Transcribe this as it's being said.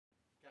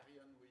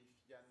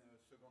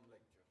second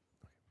lecture.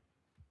 Okay.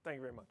 Thank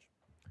you very much.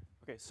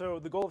 Okay, so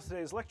the goal of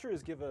today's lecture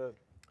is give a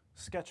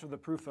sketch of the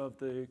proof of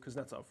the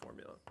Kuznetsov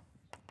formula.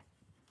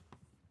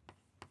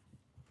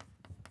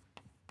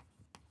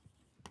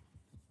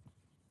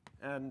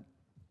 And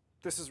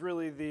this is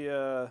really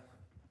the,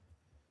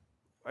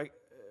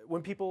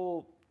 when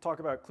people talk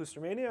about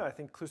Kloostermania, I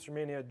think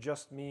Kloostermania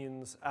just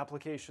means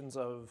applications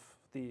of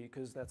the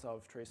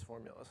Kuznetsov trace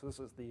formula. So this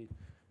is the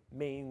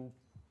main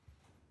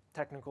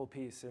technical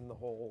piece in the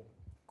whole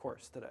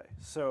course today.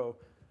 So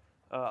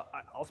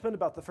I'll spend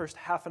about the first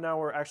half an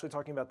hour actually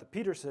talking about the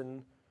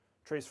Peterson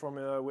trace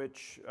formula,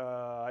 which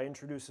I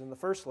introduced in the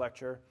first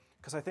lecture,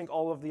 because I think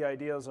all of the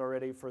ideas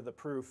already for the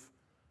proof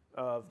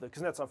of the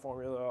Kuznetsov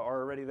formula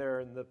are already there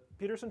in the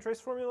Peterson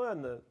trace formula,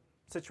 and the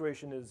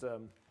situation is a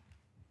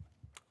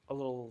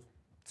little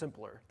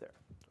simpler there.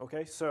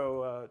 Okay,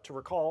 so to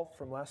recall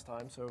from last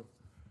time, so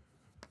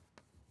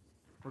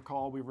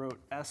recall we wrote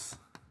S,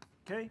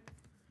 K,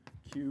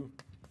 Q,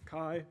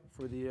 chi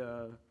for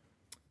the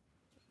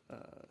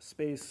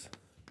space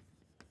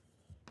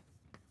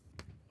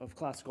of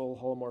classical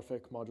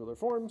holomorphic modular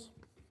forms.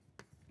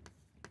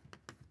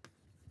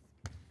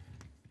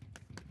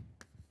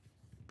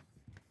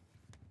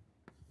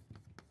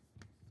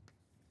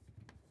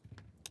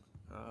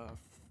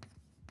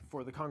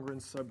 For the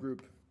congruence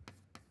subgroup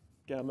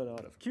gamma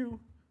naught of Q,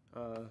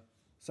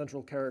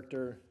 central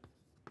character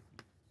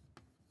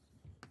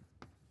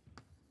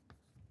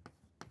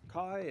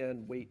chi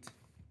and weight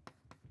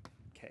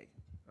k.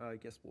 I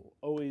guess we'll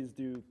always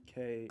do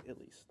k at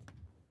least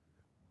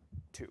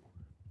 2.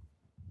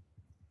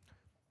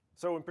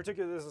 So in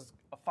particular, this is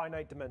a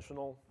finite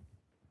dimensional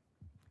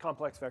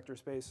complex vector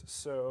space,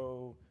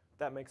 so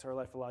that makes our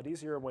life a lot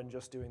easier when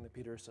just doing the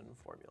Peterson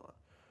formula.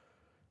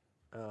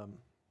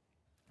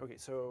 Okay,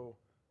 so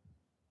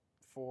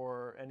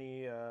for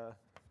any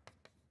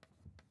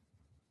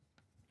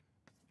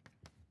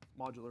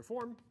modular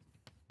form,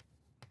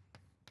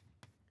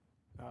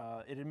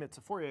 it admits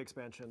a Fourier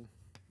expansion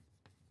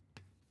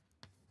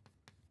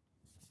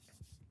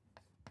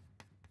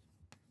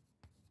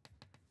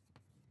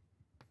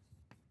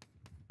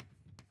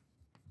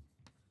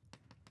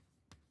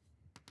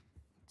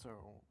so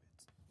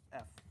it's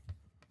f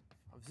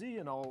of z,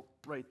 and I'll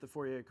write the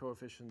Fourier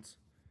coefficients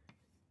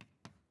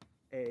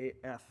a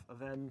f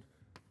of n.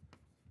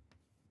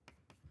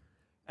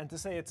 And to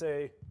say it's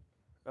a,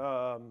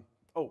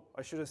 oh,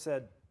 I should have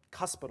said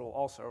cuspidal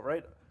also,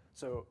 right?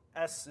 So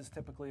S is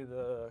typically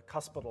the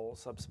cuspidal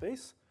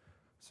subspace.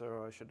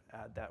 So I should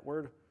add that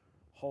word,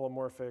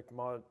 holomorphic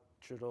modular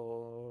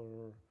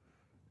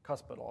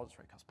cuspidal. I'll just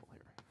write cuspidal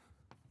here.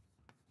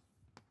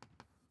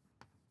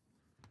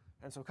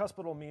 And so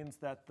cuspidal means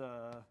that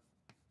the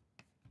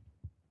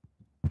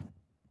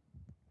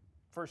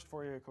first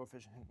Fourier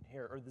coefficient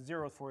here, or the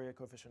 0th Fourier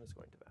coefficient, is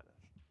going to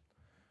vanish.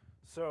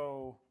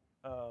 So,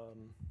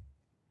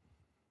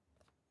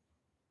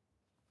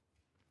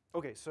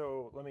 okay,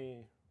 so let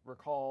me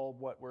recall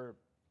what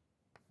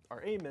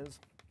our aim is,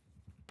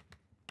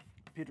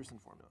 Peterson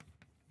formula.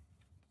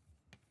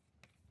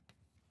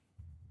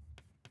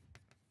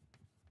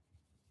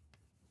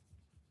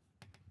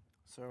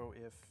 So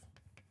if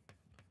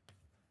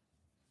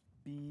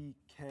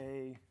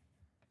bk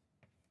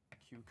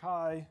q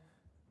chi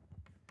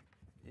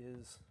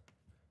is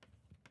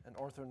an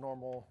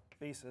orthonormal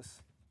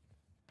basis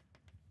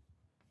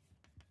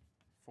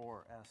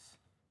for S,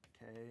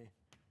 K,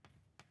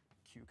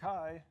 Q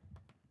chi,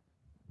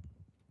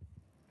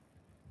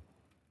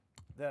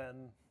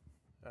 then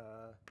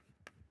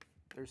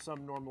there's some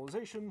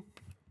normalization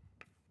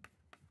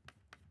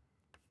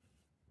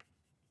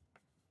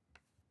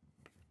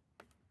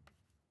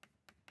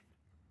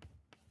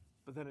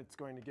but then it's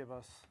going to give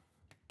us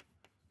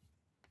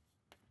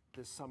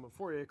this sum of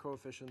Fourier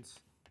coefficients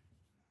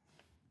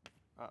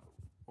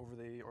over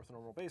the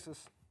orthonormal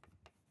basis.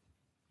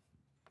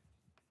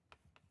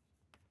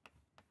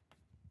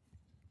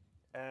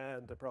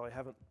 And I probably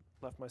haven't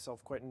left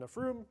myself quite enough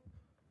room,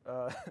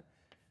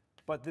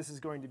 but this is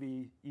going to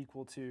be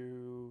equal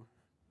to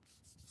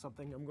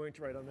something I'm going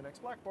to write on the next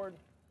blackboard.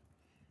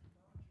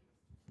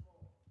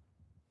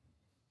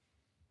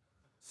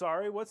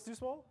 Sorry, what's too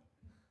small?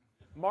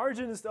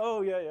 Margin is,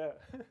 oh, yeah.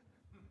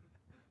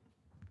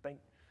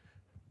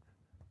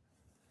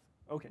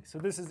 Okay, so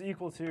this is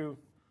equal to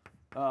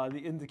the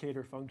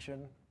indicator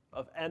function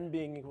of n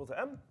being equal to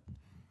m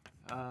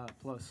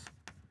plus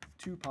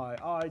 2 pi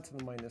I to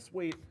the minus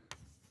weight,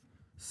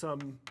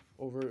 sum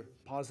over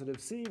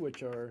positive c,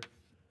 which are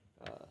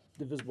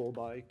divisible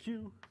by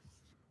q,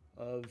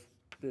 of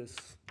this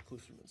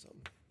Kloosterman sum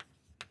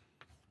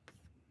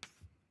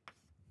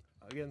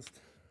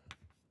against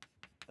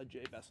a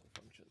J-Bessel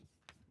function.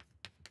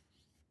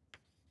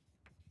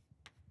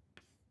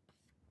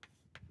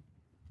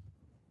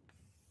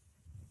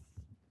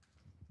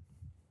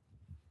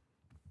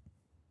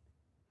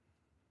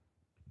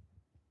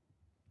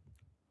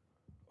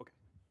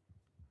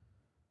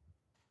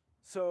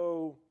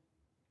 So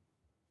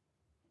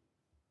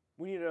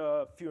we need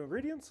a few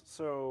ingredients.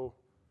 So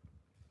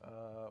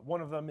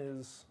one of them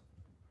is,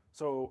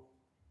 so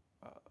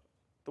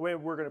the way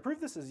we're going to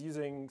prove this is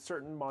using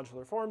certain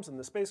modular forms in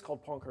the space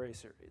called Poincare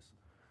series.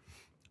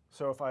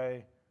 So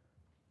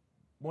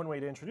one way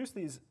to introduce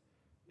these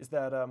is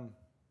that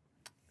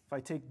if I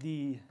take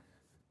the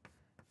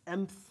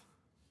mth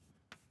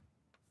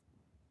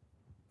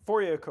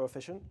Fourier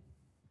coefficient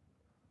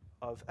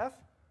of f,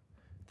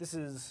 this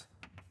is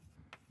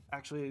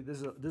actually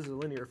this is a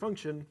linear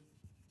function.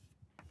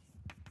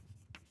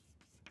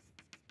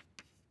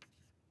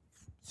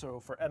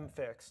 So for m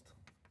fixed,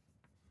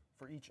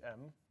 for each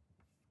m,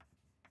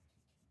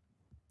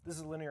 this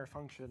is a linear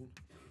function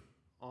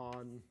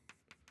on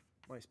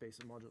my space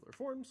of modular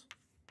forms.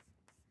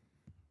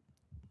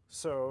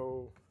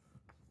 So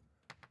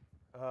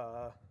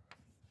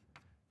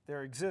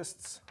there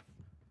exists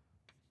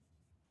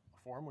a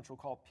form which we'll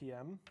call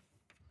Pm,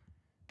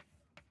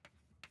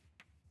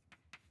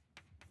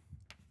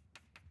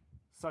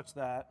 such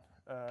that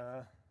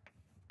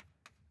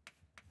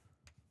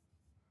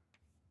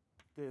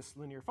this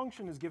linear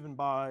function is given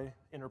by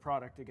inner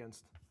product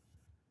against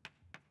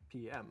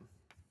Pm.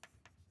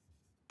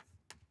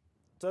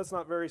 So that's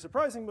not very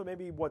surprising, but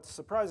maybe what's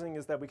surprising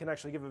is that we can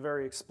actually give a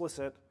very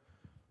explicit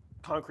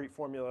concrete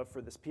formula for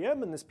this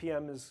Pm, and this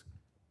Pm is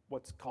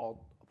what's called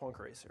a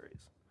Poincare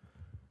series.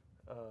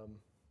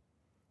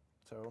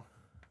 So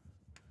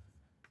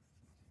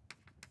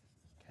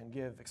can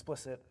give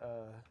explicit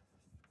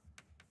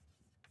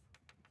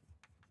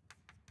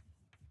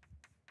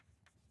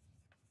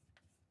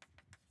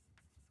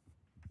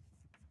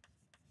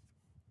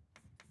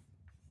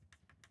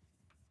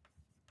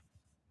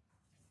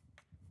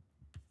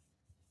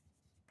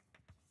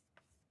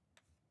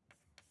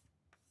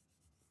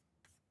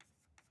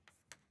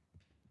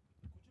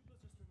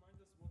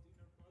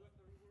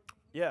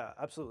Yeah,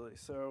 absolutely.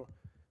 So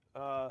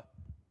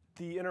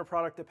the inner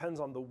product depends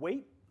on the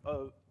weight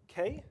of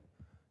k.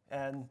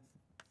 And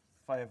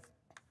if I have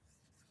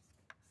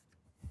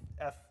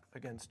f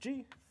against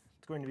g,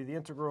 it's going to be the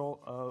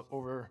integral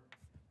over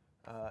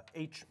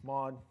h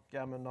mod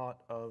gamma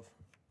naught of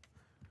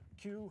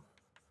q.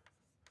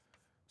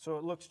 So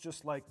it looks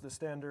just like the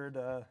standard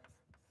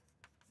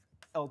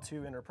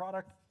L2 inner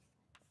product,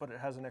 but it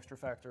has an extra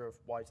factor of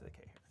y to the k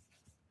here.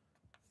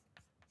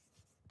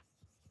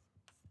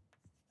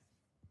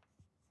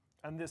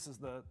 And this is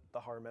the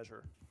Haar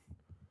measure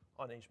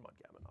on h mod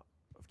gamma naught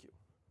of q.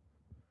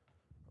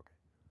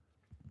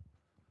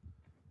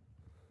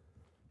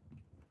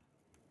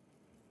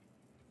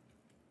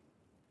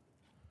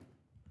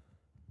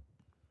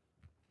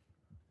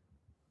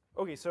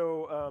 Okay,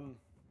 so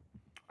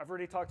I've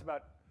already talked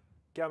about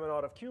gamma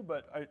naught of q,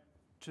 but I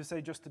should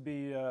say, just to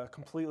be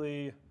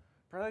completely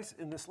precise,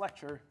 in this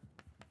lecture,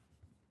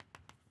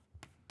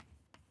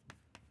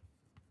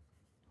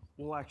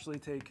 we'll actually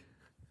take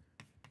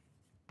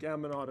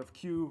gamma naught of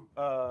q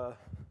to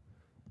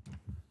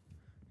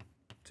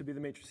be the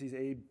matrices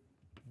A,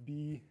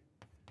 B,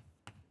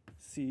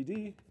 C,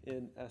 D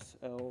in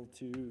SL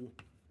to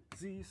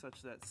Z,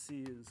 such that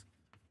C is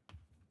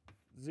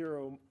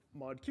 0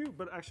 mod q.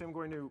 But actually, I'm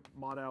going to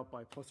mod out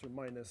by plus or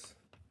minus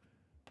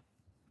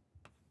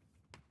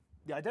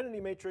the identity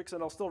matrix,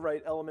 and I'll still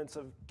write elements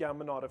of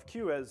gamma naught of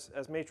q as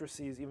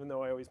matrices, even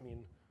though I always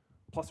mean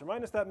plus or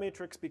minus that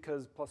matrix,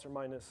 because plus or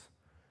minus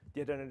the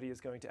identity is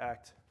going to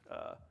act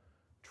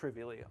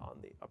trivially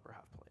on the upper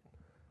half plane.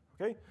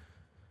 Okay,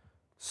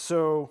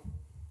 so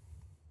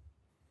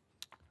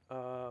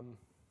a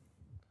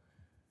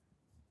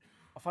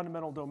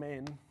fundamental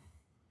domain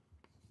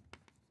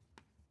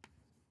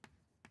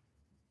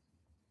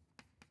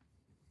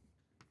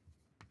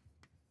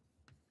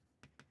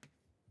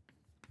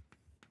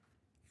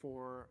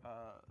for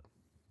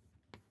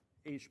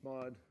h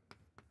mod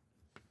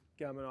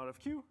gamma naught of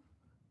q.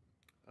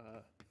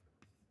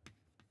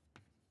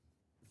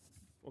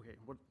 Okay,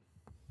 what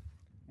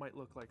might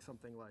look like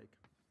something like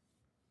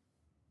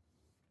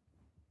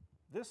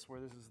this, where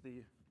this is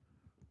the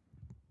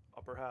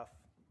upper half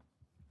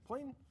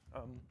plane.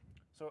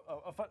 So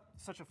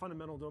such a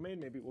fundamental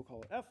domain, maybe we'll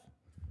call it F,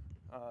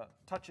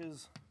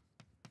 touches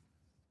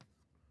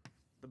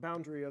the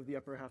boundary of the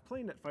upper half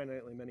plane at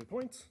finitely many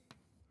points.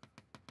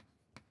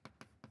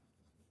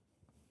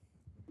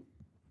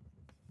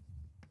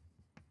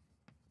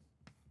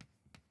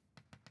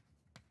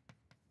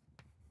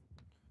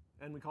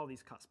 And we call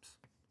these cusps.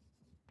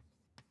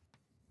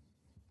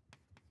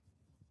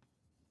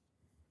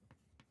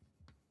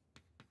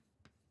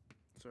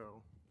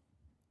 So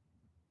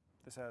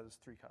this has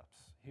 3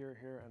 cusps, here,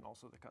 here, and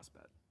also the cusp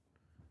at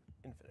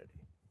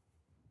infinity.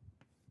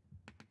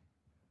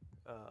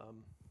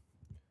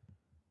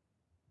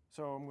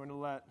 So I'm going to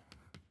let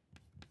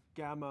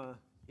gamma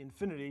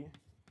infinity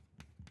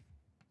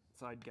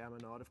inside gamma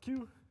naught of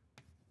q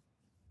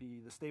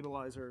be the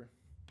stabilizer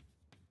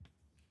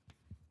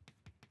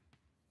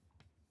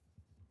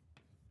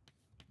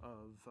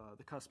of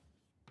the cusp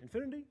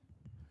infinity.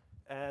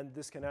 And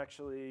this can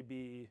actually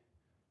be,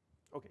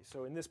 okay,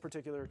 so in this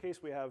particular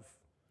case, we have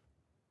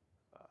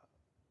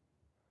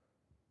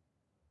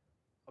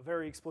a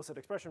very explicit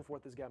expression for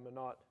what this gamma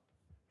naught,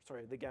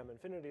 sorry, the gamma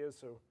infinity is.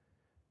 So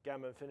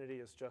gamma infinity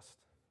is just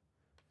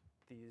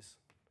these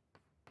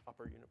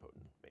upper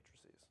unipotent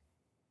matrices.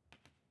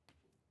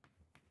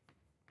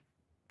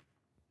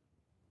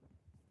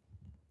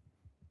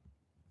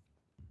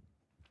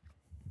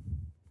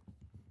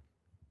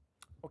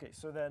 Okay,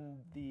 so then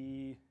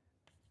the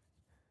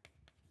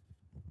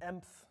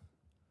mth,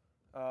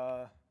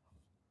 I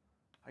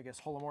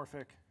guess,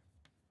 holomorphic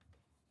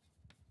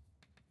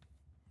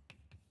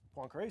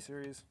Poincare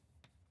series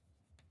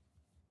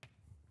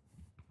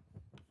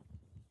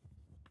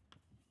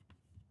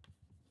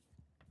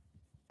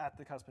at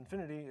the cusp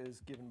infinity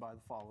is given by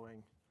the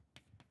following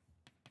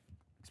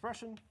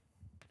expression.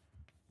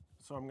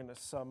 So I'm going to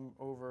sum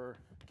over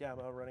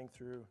gamma running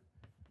through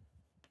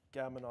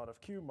gamma naught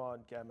of q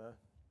mod gamma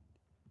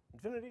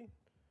infinity.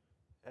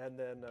 And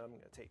then I'm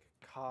going to take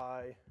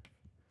chi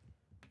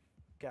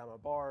gamma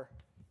bar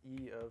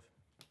e of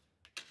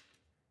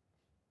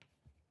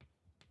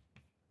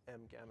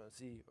m gamma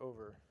z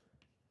over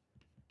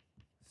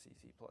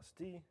cz plus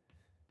d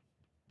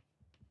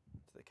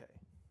to the k.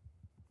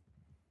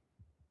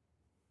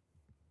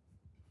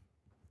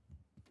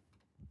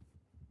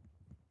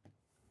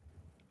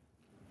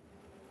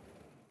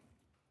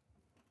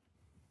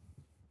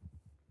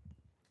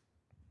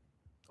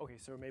 Okay,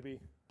 so maybe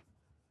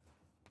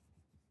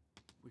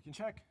we can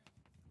check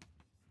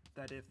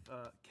that if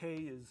k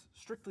is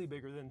strictly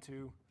bigger than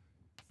 2,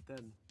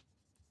 then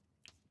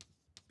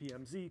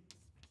PMZ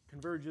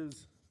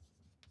converges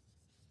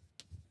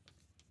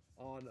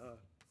on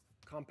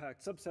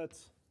compact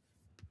subsets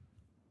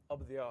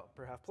of the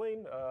upper half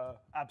plane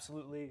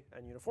absolutely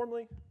and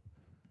uniformly.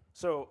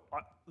 So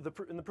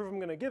in the proof I'm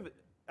going to give, it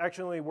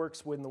actually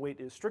works when the weight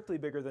is strictly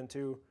bigger than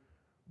 2,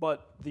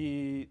 but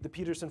the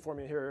Peterson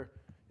formula here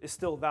is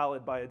still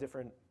valid by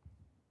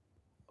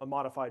a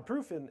modified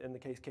proof in the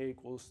case k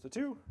equals to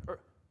 2.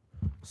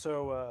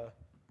 So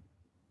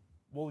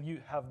we'll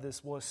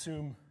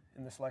assume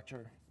in this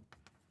lecture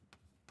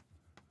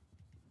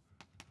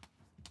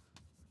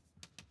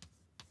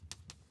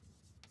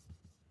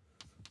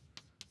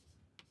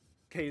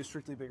k is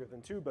strictly bigger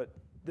than 2, but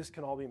this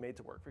can all be made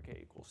to work for k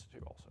equals to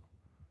 2 also.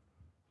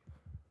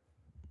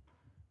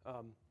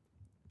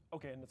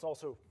 Okay, and it's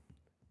also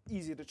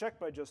easy to check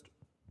by just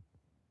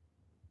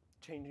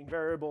changing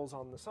variables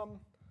on the sum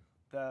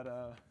that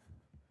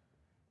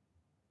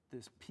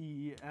this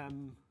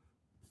Pm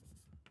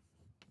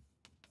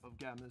of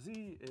gamma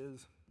z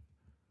is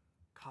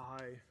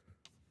chi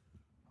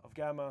of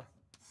gamma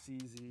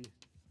cz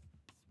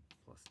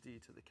plus d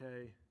to the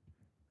k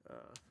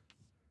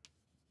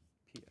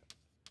Pm z.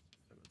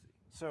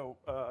 So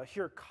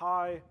here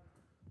chi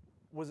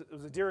was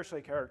a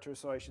Dirichlet character,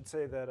 so I should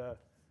say that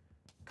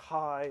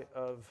chi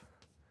of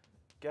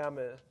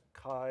gamma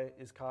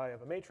is chi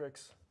of a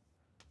matrix,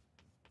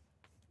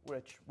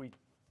 which we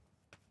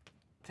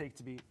take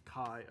to be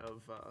chi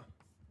of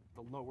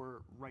the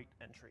lower right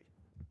entry.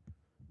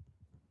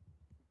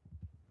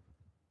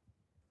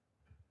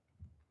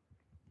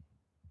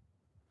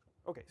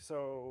 Okay,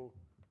 so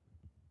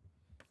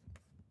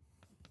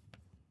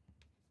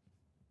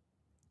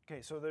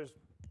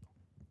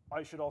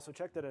I should also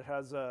check that it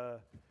has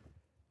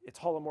it's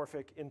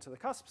holomorphic into the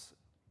cusps,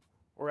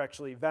 or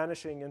actually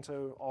vanishing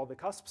into all the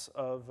cusps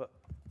of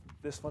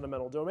this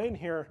fundamental domain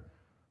here.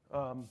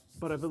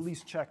 But I've at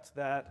least checked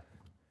that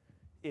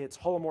it's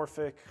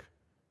holomorphic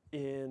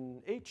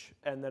in H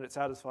and that it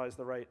satisfies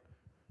the right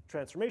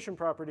transformation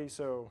property.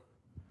 So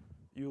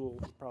you'll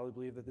probably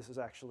believe that this is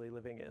actually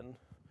living in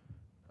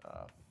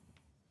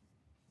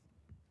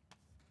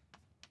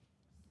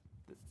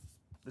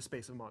the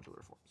space of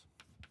modular forms.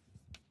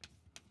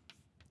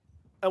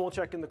 And we'll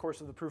check in the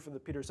course of the proof of the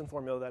Peterson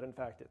formula that, in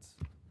fact, it's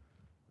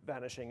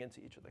vanishing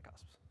into each of the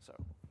cusps. So,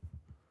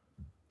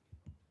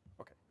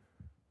 okay.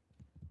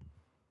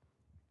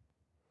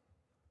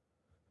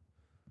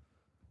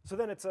 So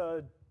then it's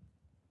a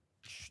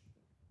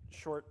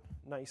short,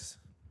 nice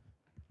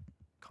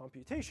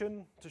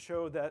computation to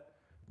show that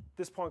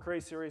this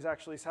Poincare series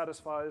actually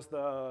satisfies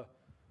the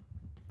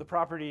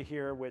property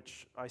here,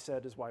 which I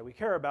said is why we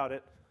care about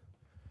it.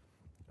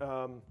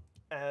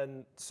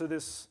 And so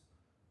this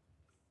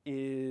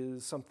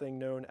is something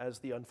known as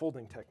the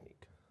unfolding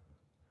technique.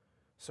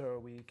 So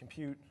we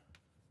compute,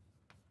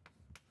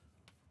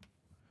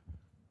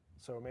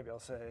 so maybe I'll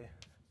say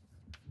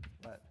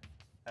let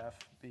f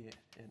be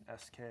in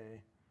sk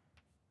q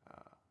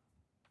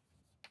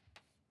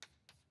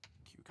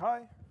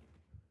chi,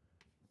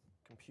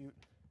 compute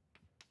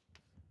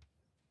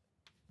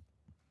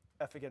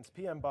f against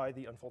pm by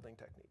the unfolding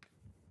technique.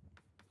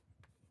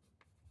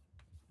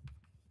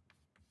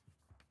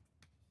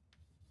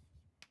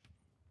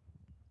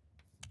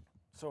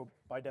 So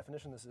by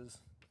definition, this is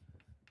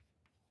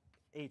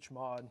H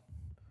mod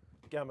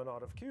gamma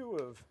naught of q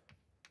of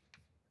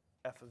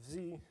f of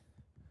z,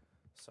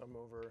 sum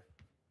over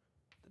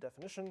the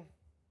definition.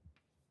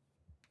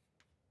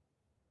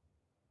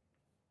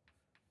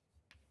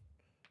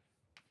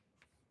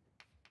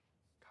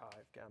 Chi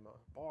of gamma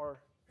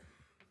bar,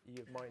 e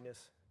of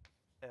minus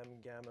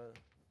m gamma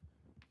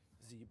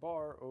z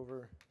bar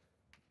over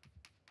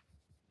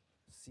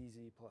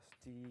cz plus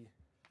d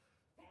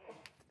to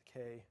the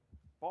k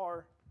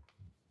bar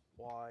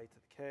y to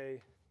the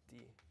k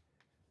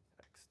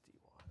dx dy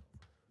over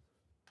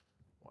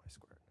y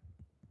squared.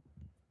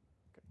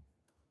 Okay.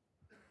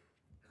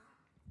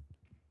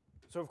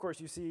 So of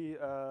course you see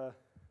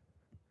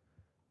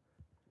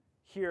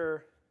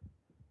here,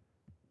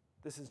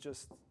 this is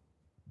just,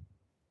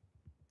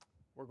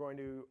 we're going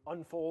to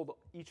unfold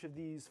each of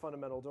these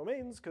fundamental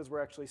domains because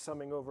we're actually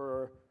summing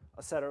over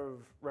a set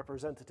of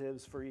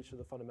representatives for each of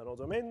the fundamental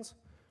domains.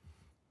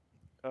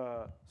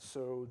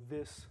 So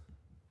this,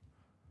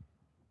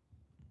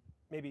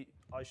 maybe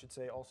I should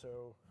say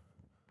also,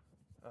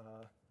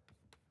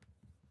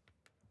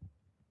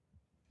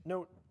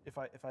 note if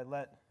I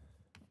let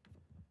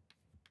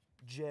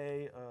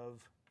j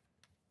of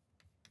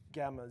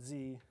gamma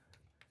z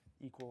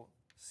equal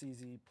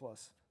cz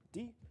plus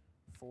d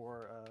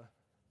for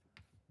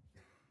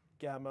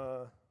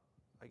gamma,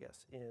 I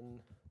guess,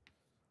 in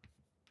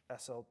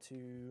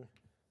SL2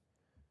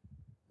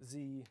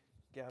 z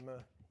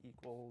gamma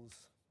equals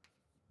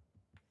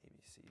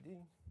ABCD,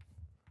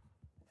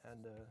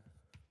 and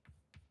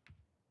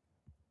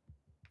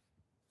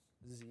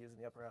z is in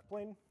the upper half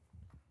plane.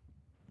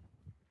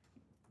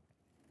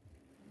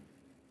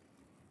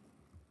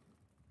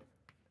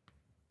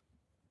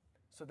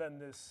 So then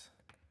this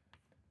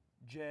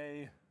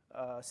J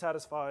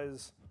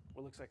satisfies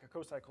what looks like a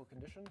cocycle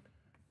condition,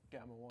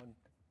 gamma 1,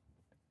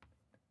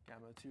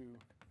 gamma 2,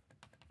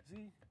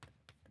 z.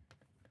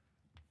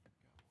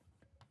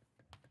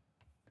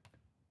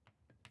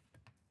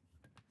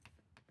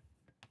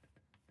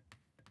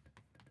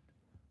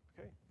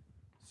 Okay,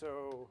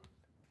 so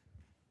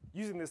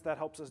using this, that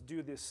helps us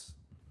do this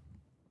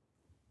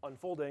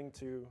unfolding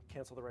to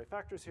cancel the right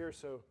factors here.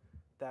 So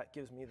that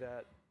gives me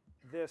that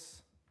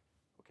this,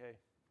 okay,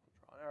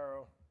 draw an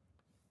arrow,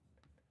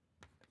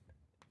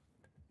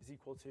 is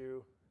equal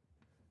to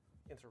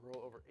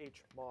integral over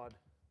h mod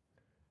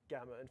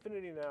gamma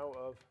infinity now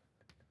of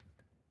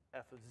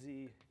f of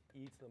z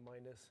e to the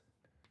minus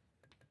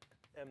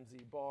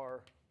mz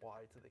bar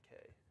y to the k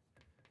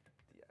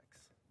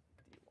dx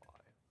dy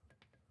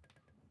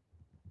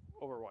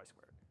over y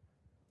squared.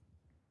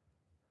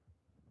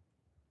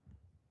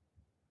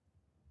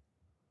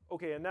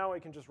 Okay, and now I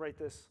can just write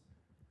this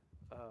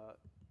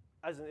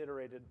as an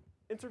iterated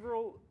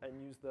integral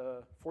and use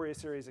the Fourier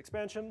series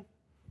expansion.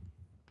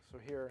 So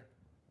here,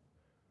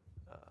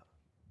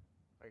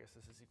 I guess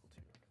this is equal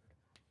to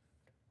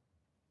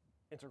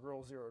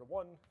integral 0 to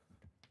 1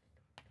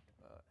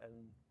 and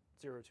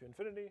 0 to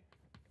infinity.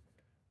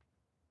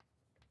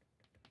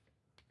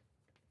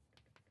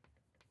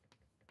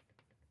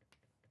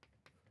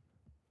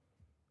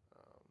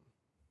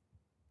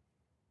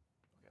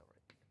 Okay, I'll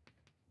write.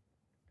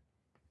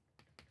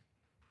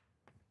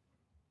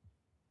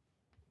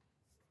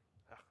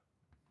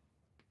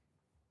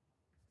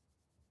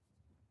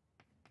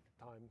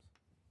 Times.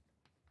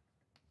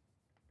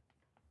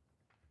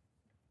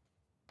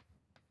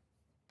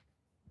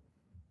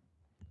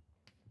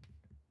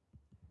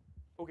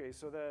 Okay,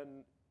 so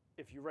then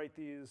if you write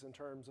these in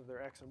terms of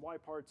their x and y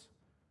parts,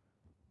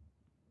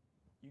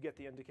 you get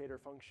the indicator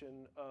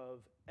function of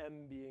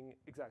m being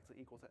exactly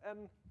equal to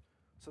n.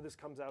 So this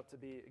comes out to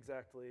be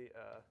exactly,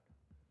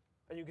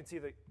 and you can see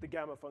that the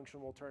gamma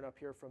function will turn up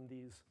here from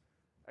these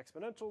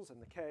exponentials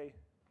and the k,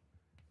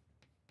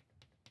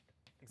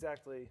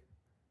 exactly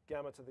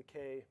gamma to the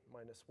k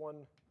minus 1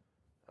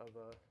 of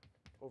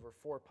over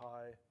 4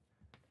 pi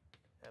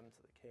m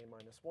to the k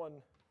minus 1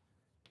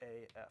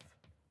 a f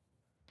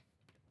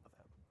of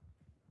m.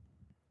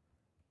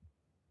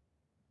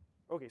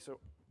 Okay, so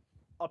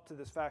up to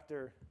this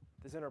factor,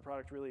 this inner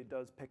product really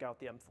does pick out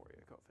the M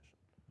Fourier coefficient.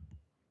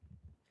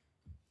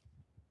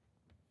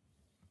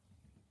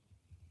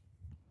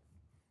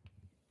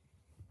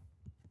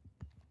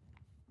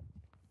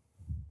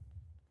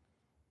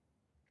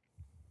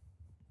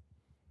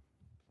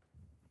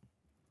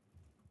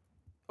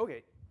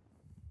 Okay.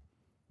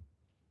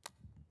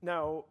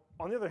 Now,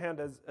 on the other hand,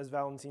 as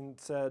Valentin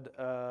said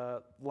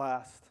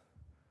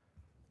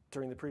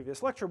during the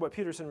previous lecture, what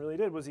Peterson really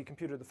did was he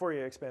computed the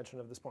Fourier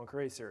expansion of this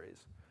Poincare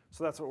series.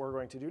 So that's what we're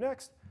going to do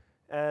next.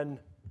 And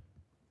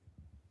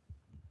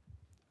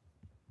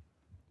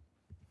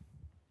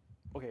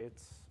okay,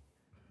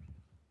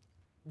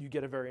 you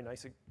get a very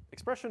nice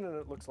expression, and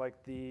it looks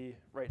like the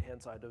right-hand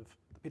side of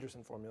the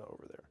Peterson formula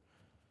over there.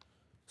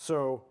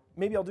 So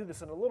maybe I'll do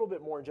this in a little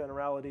bit more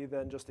generality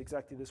than just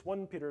exactly this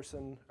one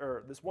Peterson,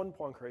 or this one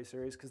Poincare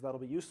series, because that'll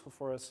be useful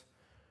for us.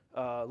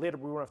 Later,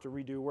 we won't have to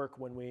redo work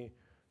when we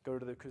go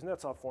to the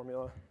Kuznetsov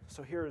formula.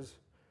 So here's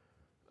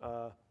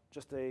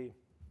just a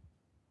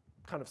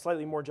kind of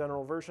slightly more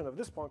general version of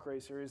this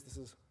Poincare series. This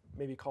is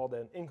maybe called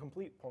an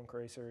incomplete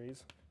Poincare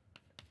series.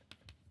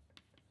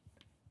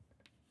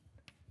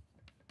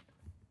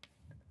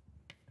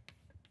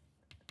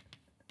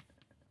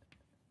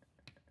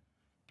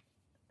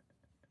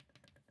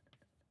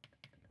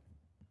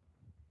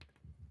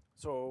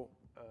 So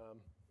I'm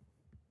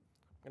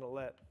going to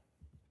let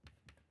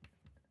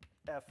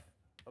f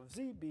of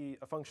z be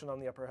a function on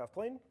the upper half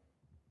plane.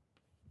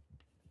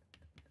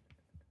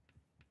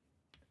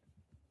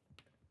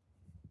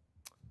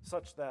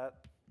 Such that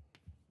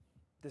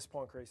this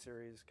Poincare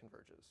series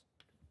converges.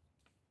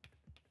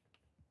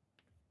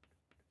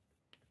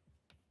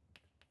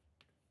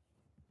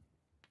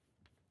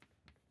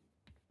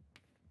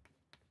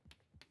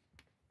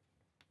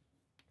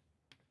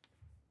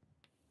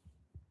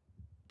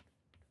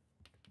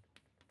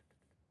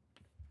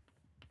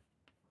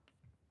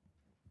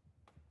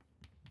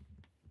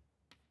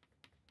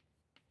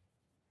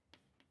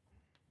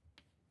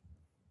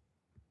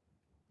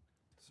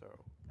 So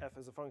f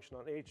is a function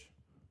on h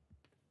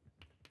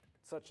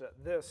such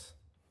that this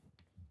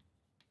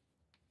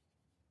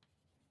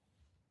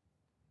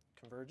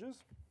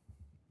converges.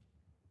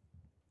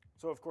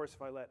 So of course,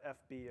 if I let f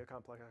be a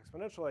complex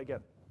exponential, I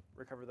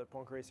recover the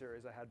Poincare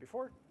series I had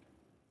before.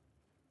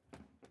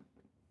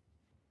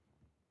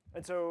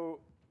 And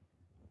so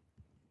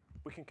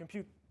we can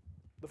compute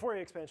the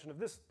Fourier expansion of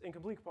this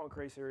incomplete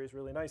Poincare series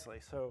really nicely.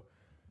 So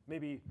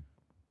maybe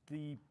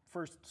the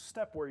first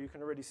step where you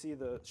can already see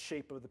the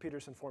shape of the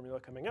Peterson formula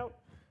coming out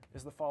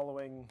is the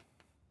following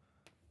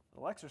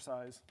little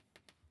exercise.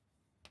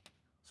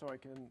 So I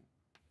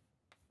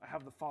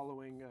have the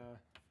following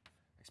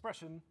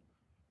expression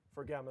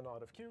for gamma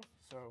naught of q.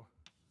 So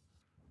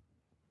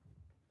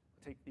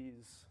take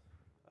these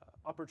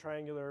upper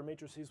triangular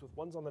matrices with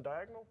ones on the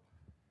diagonal,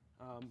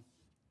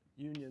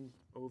 union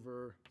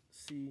over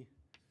c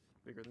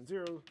bigger than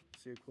 0,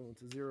 c equivalent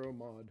to 0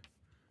 mod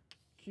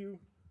q,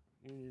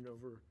 union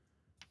over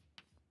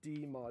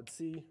d mod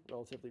c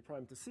relatively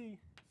prime to c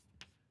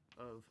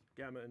of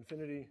gamma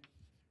infinity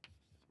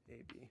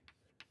ab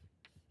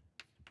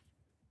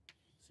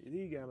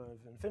cd gamma of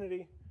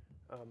infinity.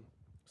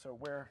 So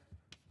where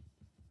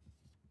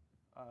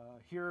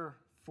here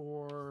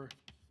for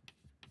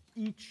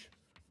each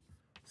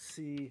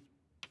c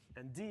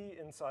and d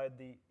inside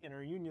the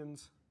inner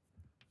unions,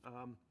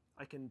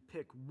 I can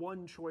pick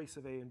one choice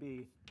of a and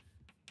b,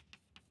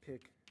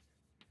 pick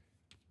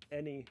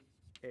any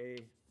a,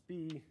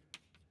 b,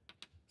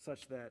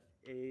 such that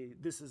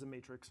this is a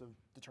matrix of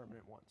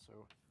determinant 1,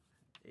 so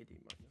AD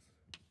minus.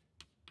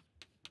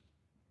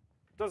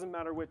 Doesn't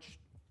matter which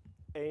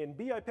A and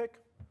B I pick,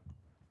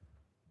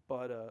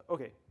 but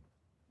OK.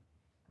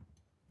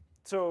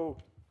 So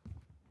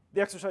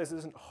the exercise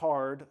isn't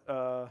hard,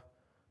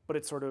 but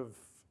it's sort of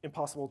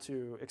impossible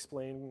to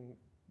explain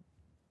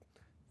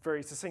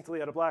very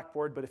succinctly at a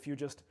blackboard. But if you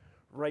just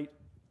write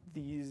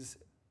these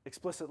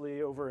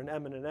explicitly over an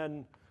m and an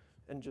n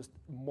and just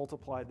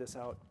multiply this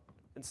out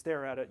and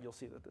stare at it, you'll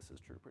see that this is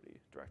true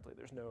pretty directly.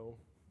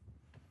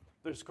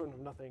 There's kind of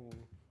nothing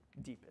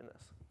deep in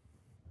this.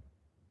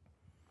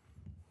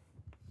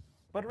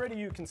 But already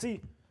you can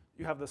see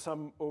you have the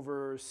sum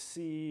over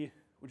c,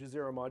 which is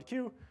 0 mod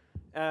q,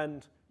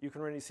 and you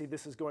can already see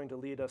this is going to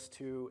lead us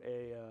to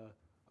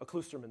a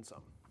Kloosterman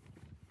sum.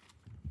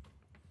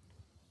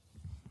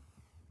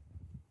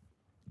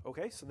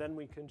 OK, so then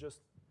we can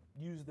just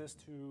use this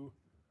to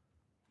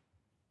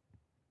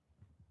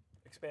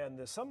expand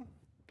this sum.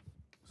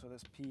 So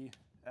this p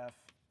f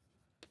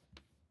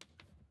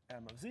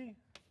m of z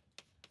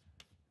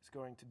is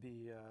going to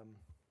be,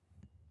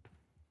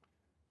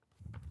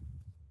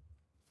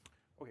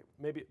 OK,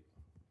 maybe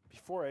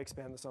before I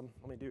expand the sum,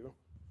 let me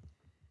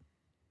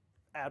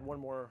add one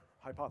more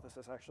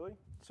hypothesis, actually.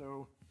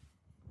 So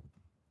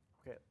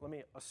OK, let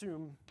me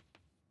assume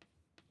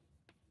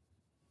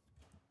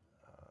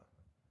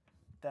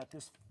that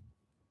this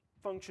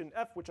function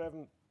f, which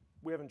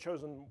we haven't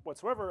chosen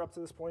whatsoever up to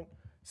this point,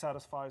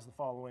 satisfies the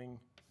following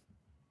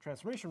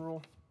transformation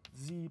rule.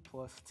 Z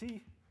plus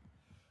t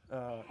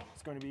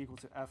is going to be equal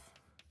to f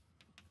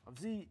of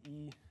z,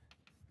 e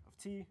of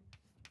t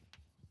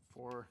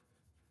for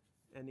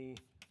any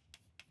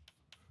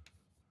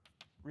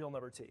real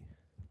number t.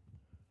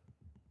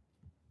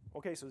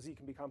 OK, so z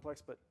can be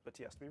complex, but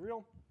t has to be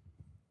real.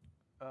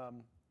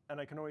 And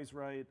I can always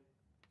write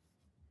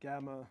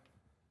gamma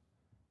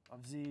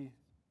of z,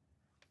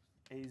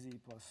 az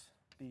plus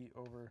b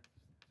over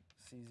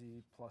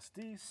cz plus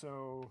d.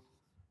 So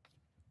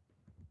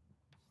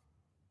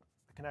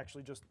I can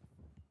actually just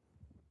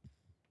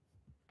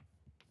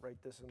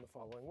write this in the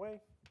following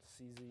way,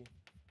 cz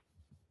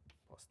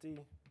plus d.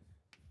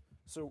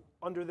 So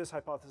under this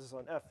hypothesis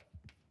on f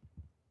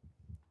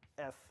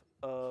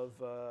of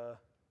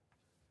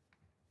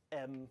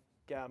m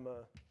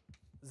gamma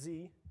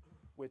z,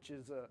 which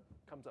is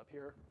comes up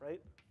here,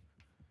 right,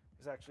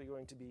 is actually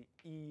going to be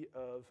e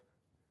of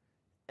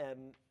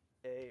m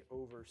a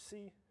over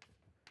c,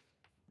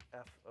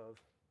 f of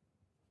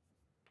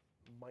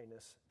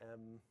minus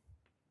m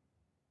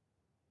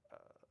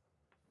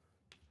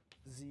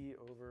z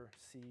over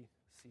c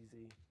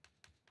cz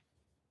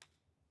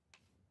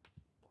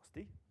plus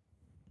d.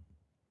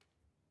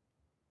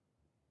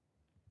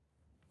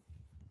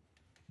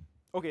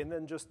 OK, and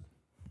then just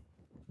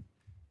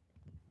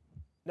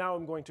now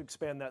I'm going to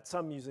expand that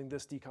sum using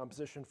this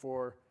decomposition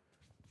for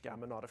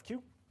gamma naught of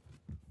q.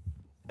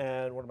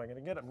 And what am I going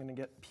to get? I'm going to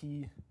get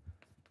p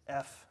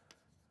f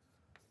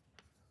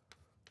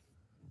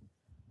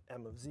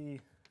m of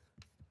z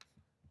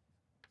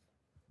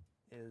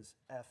is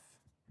f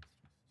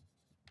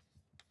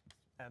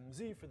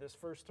mz for this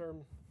first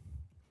term,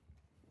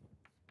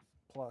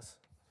 plus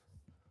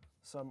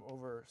sum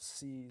over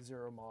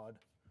C0 mod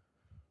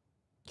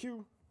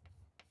Q,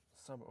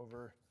 sum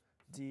over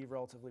D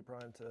relatively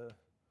prime to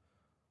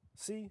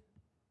C.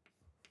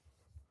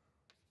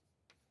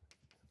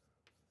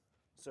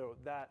 So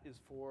that is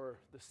for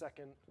the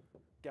second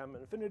gamma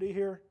infinity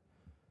here.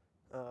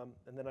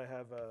 And then I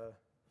have a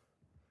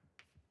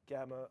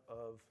gamma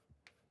of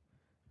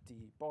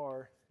D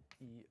bar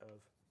E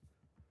of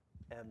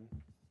M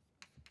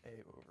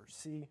A over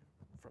C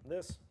from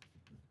this,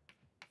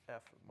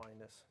 F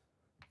minus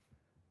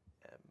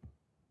M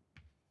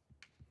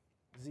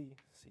Z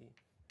C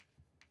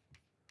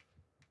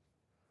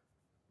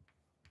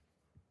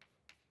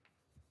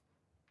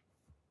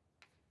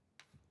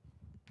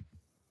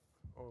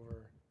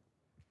over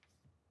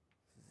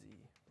Z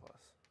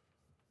plus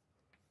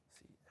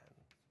Cn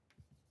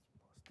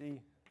plus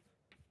D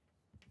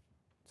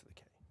to the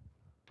K.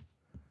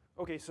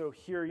 Okay, so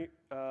here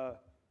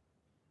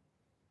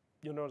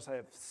you'll notice I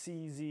have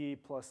CZ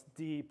plus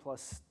D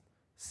plus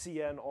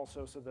Cn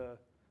also, so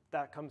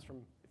that comes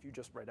from, if you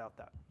just write out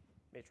that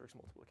matrix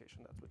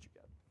multiplication, that's what you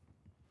get.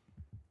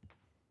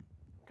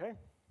 Okay?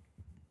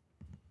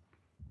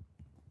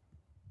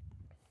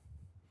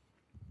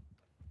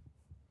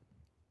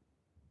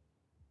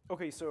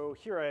 Okay, so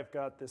here I've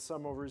got this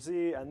sum over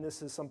Z, and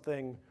this is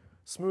something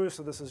smooth,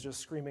 so this is just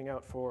screaming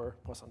out for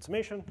Poisson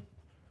summation.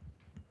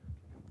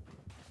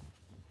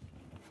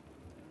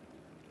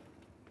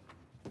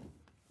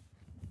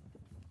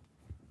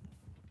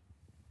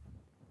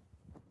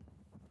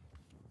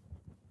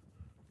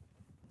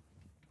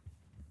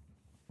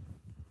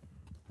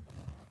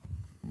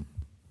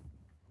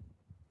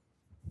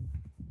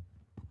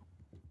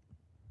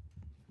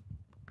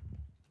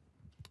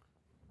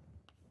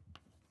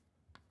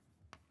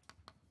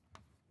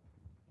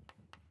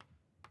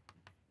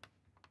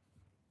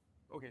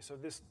 Okay, so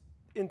this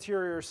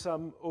interior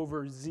sum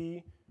over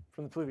Z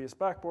from the previous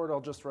backboard,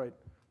 I'll just write,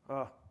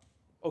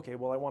 okay,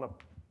 well, I want to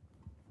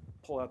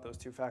pull out those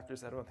two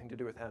factors that have nothing to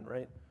do with n,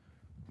 right?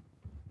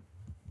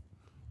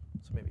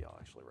 So maybe I'll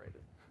actually write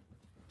it.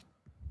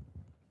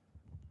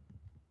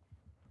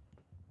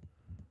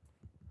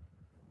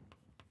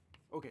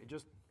 Okay,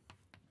 just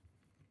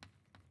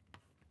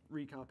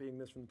recopying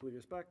this from the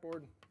previous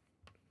backboard.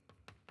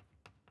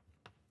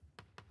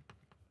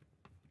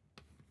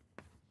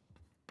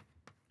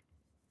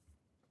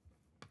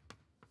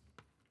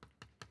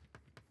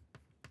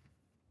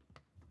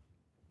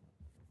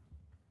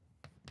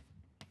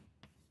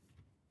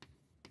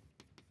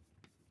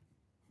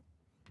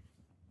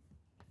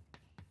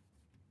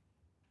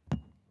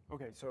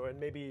 Okay, so and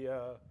maybe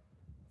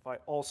if I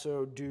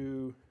also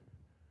do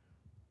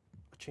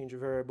a change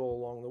of variable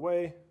along the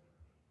way,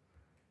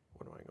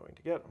 what am I going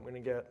to get? I'm going to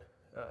get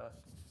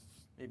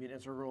maybe an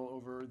integral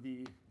over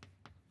the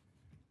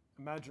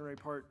imaginary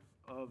part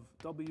of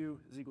W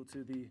is equal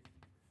to the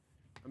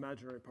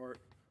imaginary part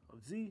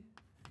of Z,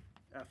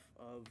 f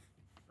of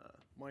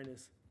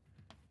minus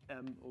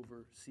m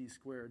over c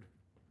squared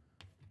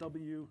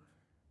W,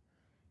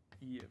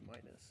 e of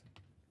minus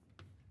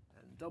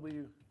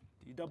nW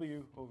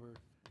dw over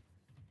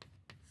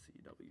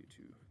cw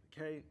to the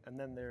k, and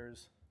then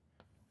there's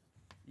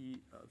e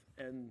of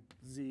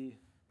nz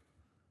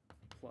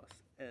plus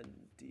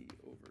nd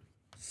over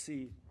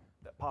c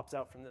that pops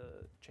out from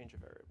the change of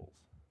variables.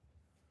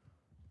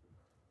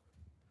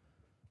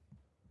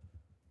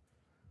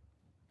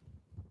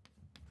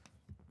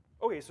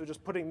 Okay, so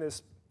just putting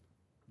this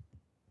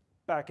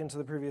back into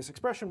the previous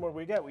expression, what do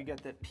we get? We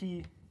get that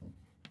p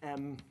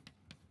m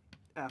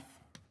f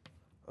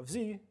of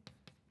z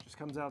just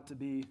comes out to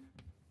be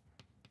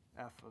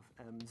f of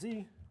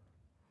mz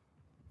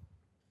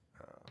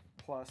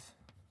plus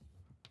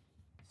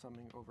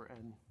summing over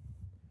n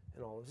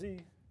in all of z,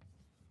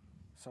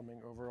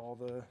 summing over all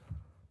the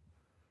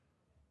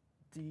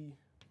d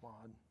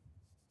mod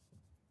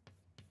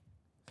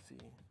c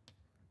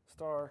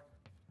star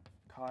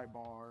chi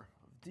bar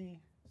of d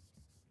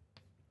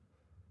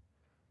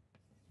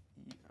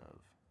e of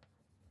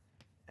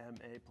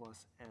ma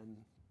plus nd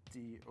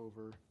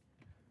over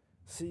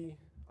c,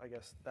 I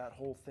guess that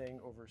whole thing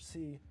over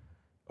c.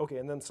 Okay,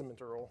 and then some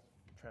integral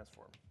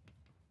transform.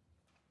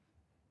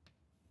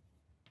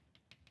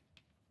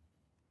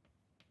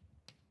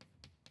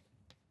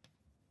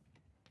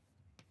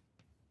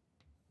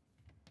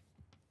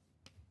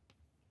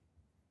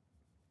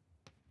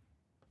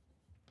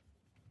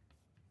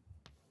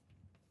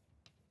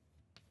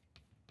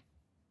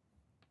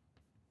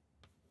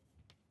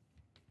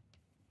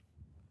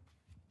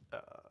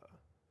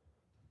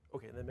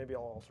 Okay, and then maybe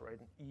I'll also write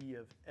an e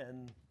of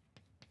nz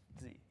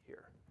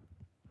here.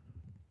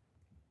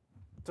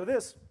 So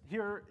this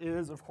here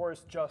is, of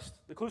course, just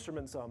the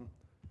Kloosterman sum,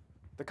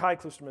 the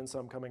chi-Kloosterman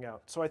sum coming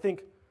out. So I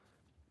think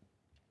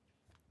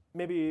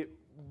maybe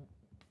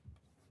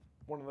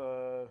one of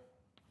the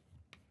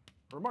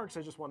remarks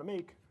I just want to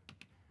make,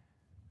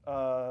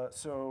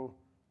 so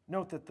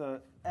note that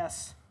the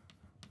s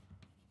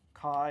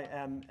chi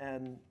m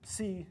n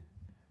c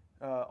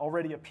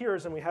already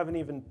appears, and we haven't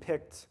even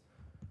picked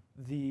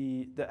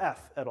the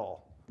f at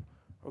all.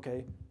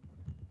 Okay,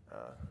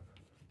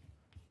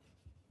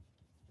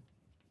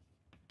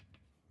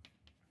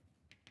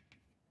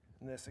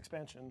 in this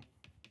expansion,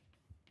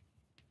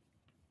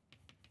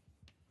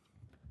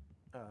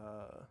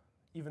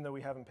 even though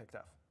we haven't picked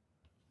f.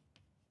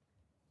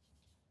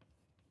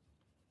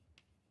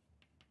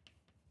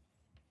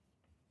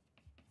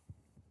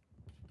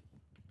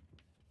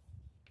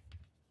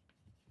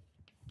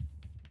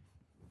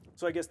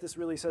 So I guess this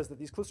really says that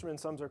these Kloosterman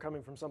sums are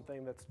coming from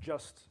something that's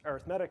just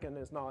arithmetic and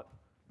is not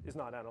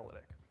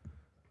analytic.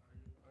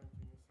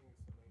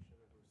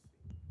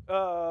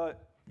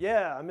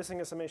 Yeah, I'm missing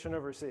a summation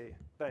over C.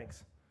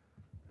 Thanks.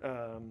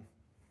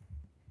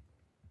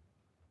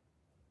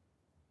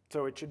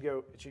 So it should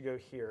go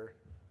here.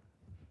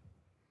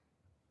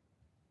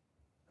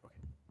 Okay.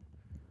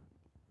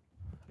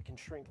 I can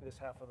shrink this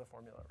half of the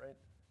formula, right?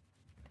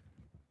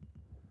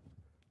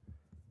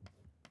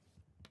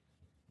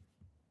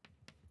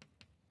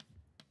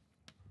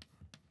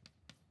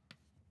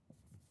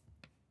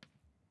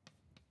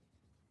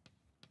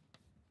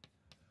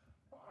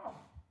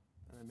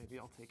 And then maybe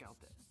I'll take out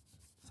that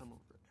sum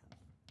over n.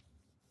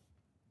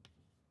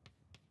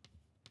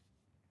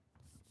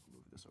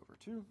 Move this over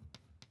too.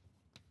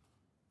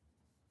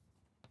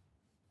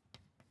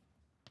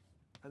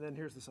 And then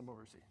here's the sum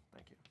over C.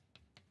 Thank you.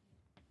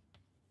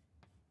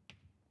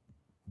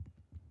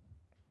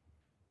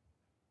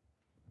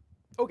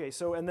 Okay,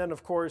 so and then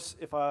of course,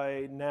 if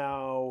I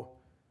now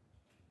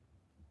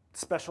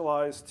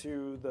specialize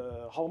to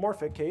the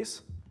holomorphic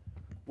case,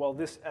 well,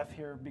 this f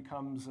here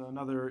becomes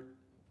another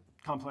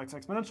complex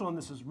exponential, and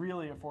this is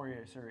really a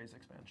Fourier series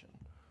expansion.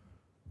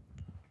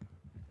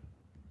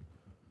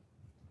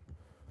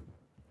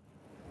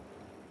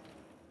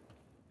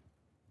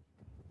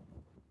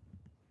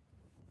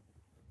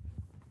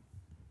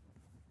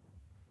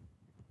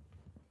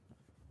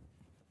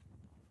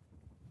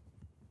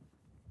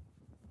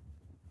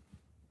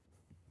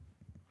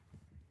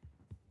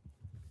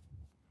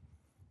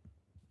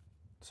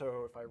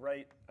 So if I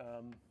write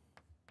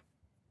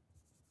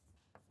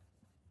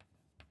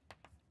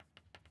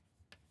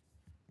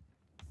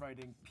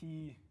writing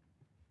P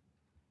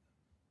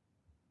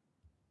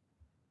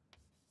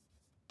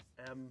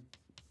M,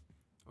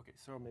 okay,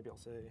 so maybe I'll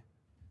say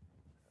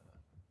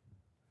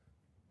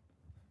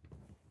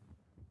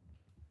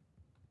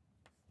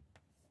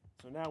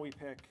so now we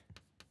pick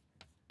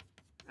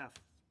f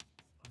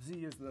of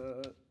z is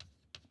the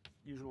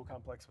usual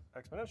complex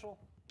exponential,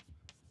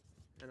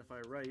 and if I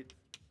write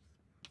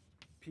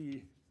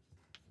P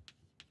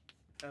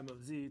M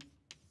of z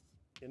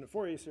in a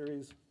Fourier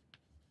series,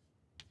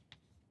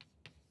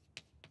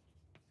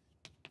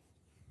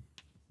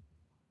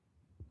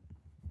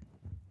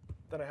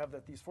 then I have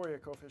that these Fourier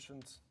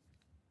coefficients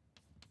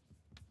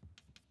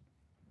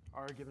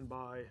are given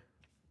by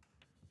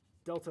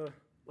delta.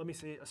 Let me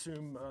say,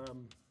 assume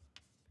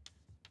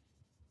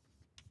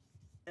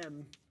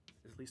m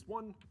is at least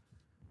 1,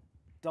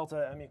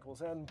 delta m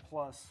equals n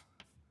plus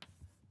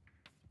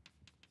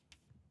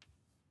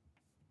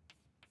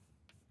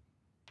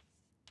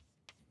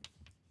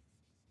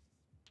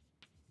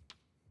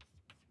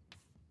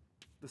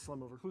the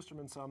sum over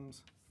Kloosterman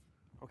sums.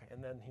 Okay,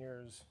 and then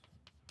here's,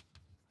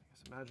 I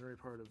guess, imaginary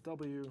part of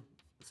w,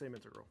 the same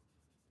integral.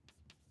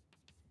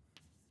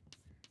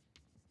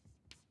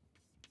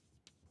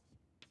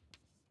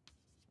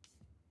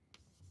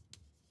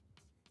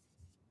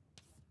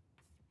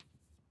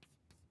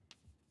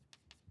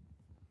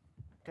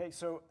 Okay,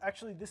 so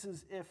actually this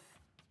is if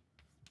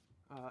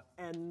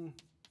n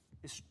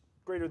is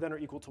greater than or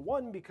equal to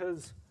 1,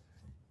 because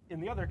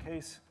in the other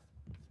case,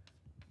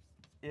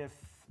 if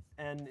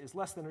n is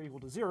less than or equal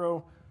to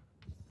 0,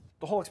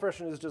 the whole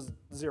expression is just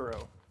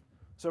 0.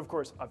 So of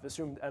course, I've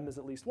assumed m is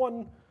at least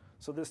 1,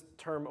 so this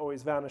term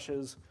always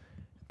vanishes.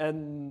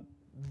 And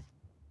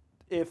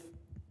if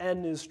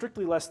n is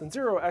strictly less than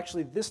 0,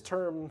 actually this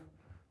term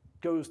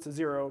goes to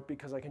 0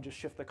 because I can just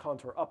shift the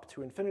contour up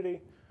to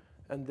infinity,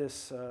 and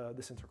this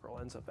integral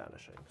ends up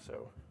vanishing.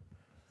 So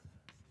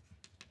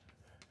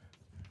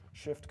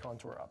shift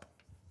contour up.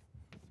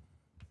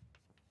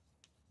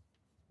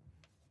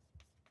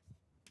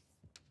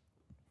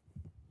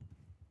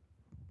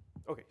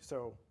 Okay,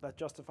 so that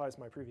justifies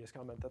my previous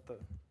comment that the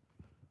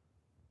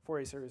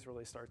Fourier series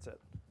really starts at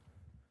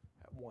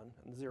 1,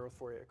 and the 0th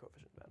Fourier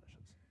coefficient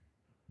vanishes.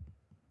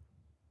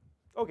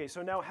 Okay,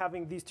 so now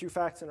having these two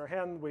facts in our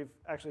hand, we've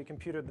actually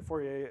computed the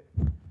Fourier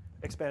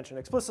expansion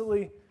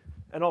explicitly,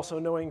 and also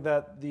knowing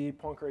that the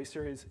Poincare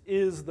series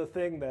is the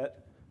thing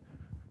that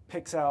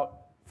picks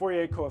out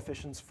Fourier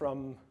coefficients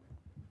from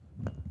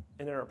an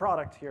inner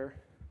product here.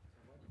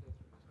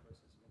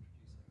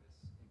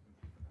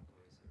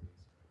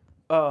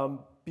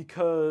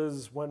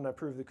 Because when I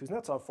prove the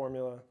Kuznetsov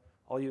formula,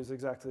 I'll use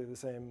exactly the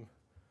same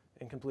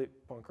incomplete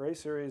Poincare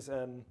series,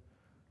 and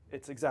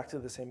it's exactly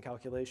the same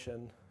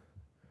calculation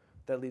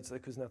that leads to the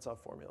Kuznetsov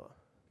formula.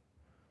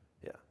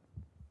 Yeah.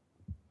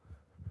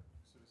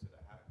 So is it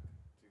a hack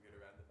to get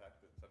around the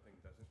fact that something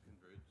doesn't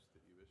converge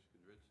that you wish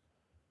converged?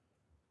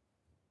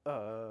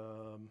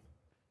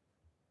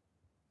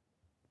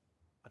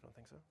 I don't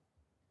think so.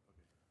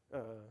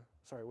 Okay.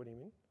 Sorry, what do you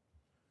mean?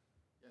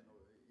 Yeah, no,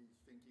 he's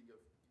thinking of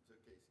the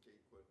case k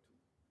equal 2.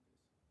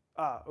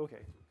 Ah,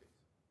 okay. Because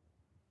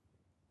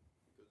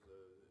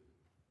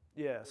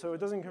Yeah, so it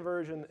doesn't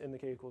converge in the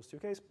k equals 2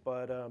 case,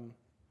 but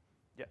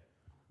yeah.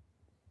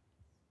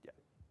 Yeah.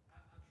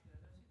 Actually, are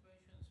there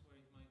situations where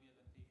it might be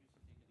advantageous to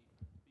take a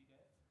different big F?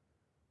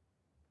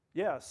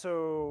 Yeah,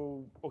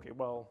 so, okay,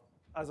 well,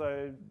 as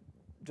I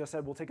just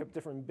said, we'll take a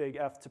different big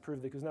F to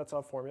prove the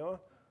Kuznetsov formula.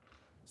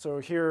 So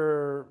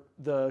here,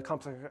 the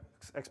complex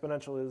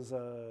exponential is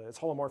it's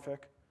holomorphic,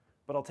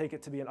 but I'll take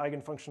it to be an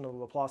eigenfunction of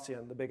the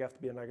Laplacian, the big F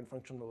to be an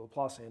eigenfunction of the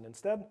Laplacian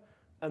instead.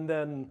 And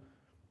then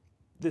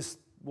this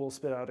will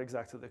spit out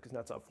exactly the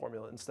Kuznetsov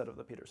formula instead of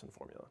the Peterson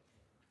formula.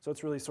 So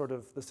it's really sort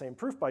of the same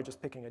proof by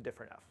just picking a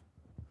different F.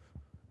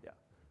 Yeah.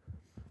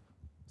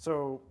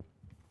 So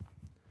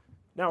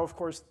now, of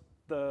course,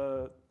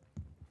 the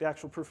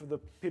actual proof of the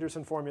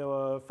Peterson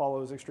formula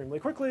follows extremely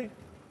quickly.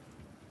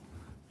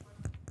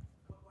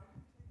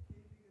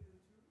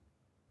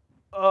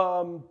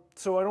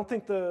 So I don't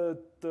think the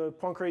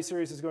Poincare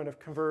series is going to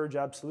converge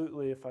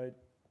absolutely if I. Well, it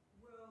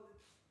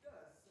does.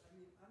 I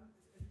mean, at least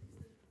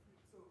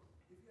so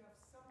if you have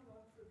some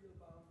non-trivial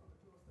bound from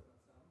the Kloosterman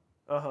sum,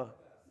 it does.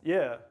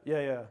 Yeah.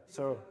 Because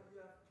So.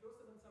 you have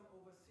Kloosterman sum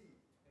over C,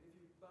 and if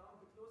you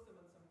bound the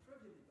Kloosterman sum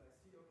trivially by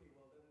C, okay,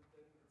 well then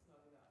it's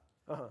not enough.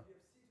 If you have C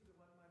to the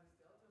 1 minus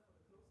delta for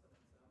the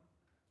Kloosterman sum.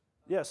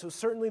 Yeah. So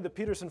certainly the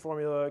Peterson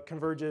formula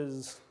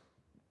converges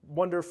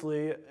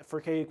wonderfully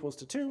for k equals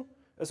to 2.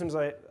 As soon as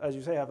I, as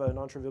you say, have a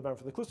non-trivial bound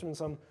for the Kloosterman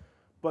sum,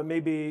 but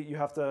maybe you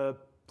have to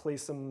play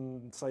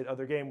some slight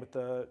other game with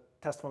the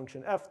test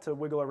function f to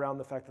wiggle around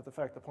the fact that the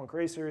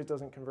Poincare series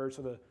doesn't converge,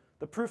 so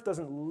the proof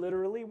doesn't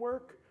literally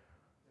work,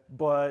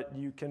 but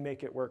you can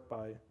make it work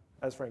by,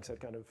 as Frank said,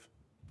 kind of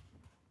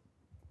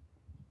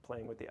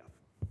playing with the f.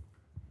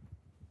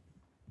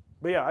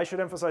 But yeah, I should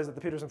emphasize that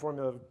the Peterson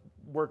formula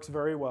works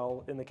very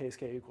well in the case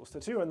k equals to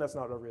 2, and that's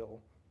not a real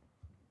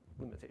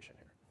limitation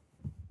here.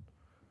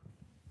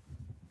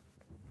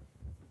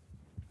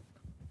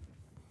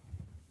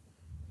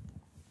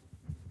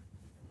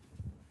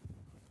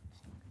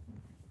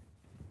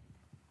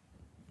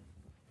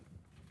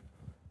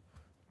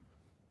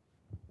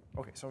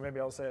 Okay, so maybe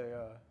I'll say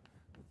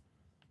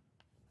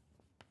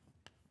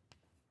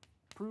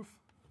proof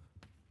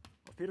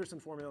of Peterson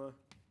formula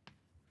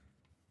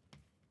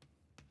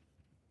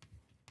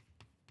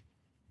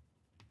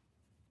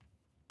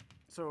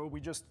so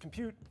we just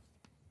compute,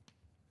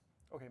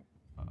 okay,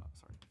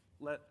 sorry,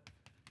 let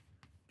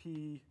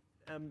P,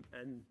 M,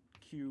 and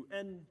Q,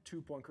 N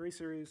two Poincare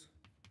series.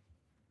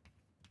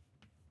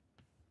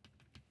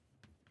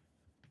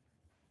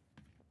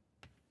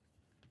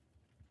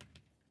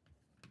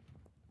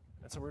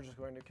 And so we're just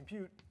going to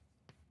compute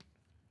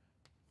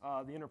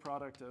the inner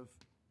product of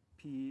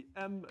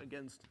Pm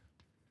against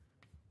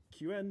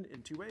Qn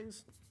in two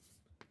ways.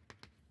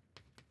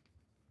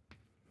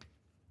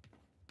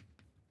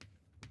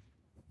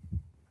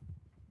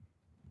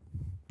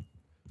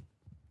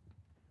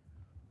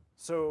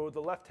 So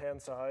the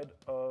left-hand side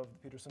of the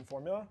Peterson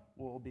formula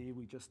will be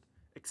we just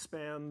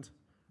expand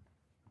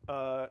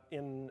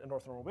in an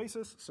orthonormal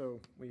basis.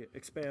 So we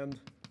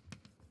expand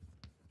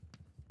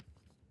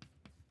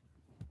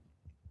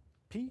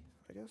P,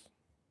 I guess.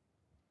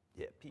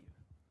 Yeah, P.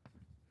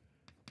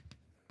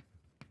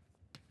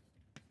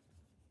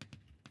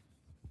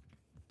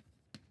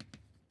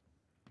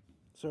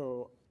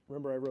 So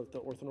remember I wrote the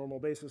orthonormal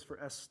basis for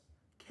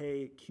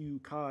SK Q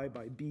chi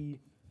by B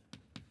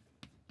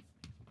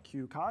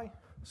Q chi.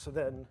 So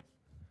then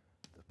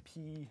the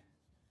P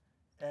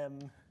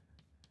M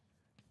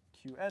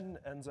Qn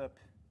ends up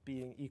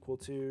being equal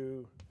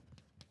to,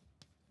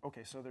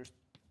 okay, so there's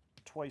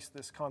twice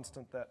this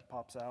constant that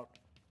pops out.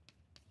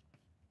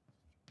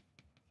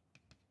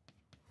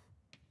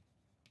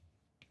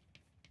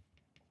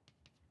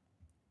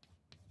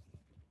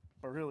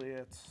 But really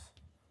it's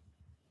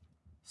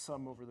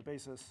sum over the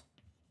basis.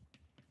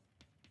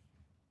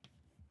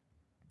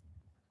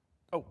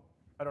 Oh,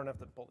 I don't have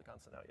to pull the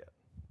constant out yet.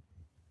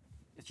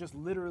 It's just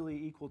literally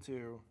equal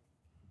to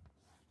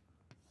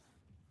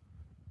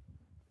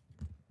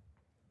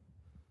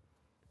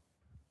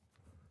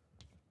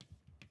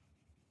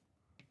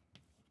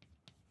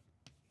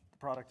the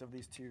product of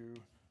these two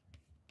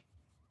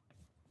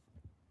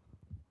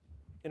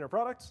inner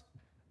products.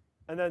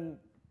 And then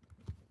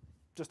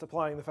just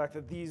applying the fact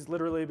that these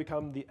literally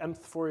become the mth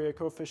Fourier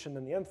coefficient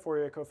and the nth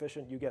Fourier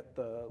coefficient, you get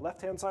the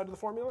left-hand side of the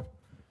formula.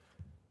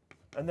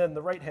 And then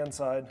the right-hand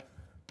side,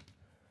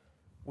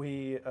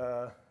 we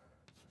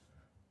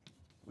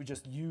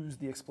just use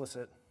the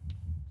explicit.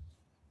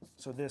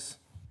 So this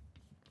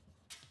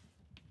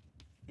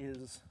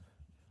is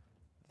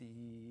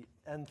the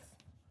nth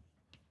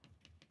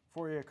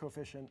Fourier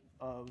coefficient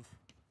of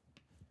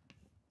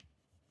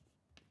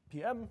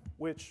Pm,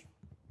 which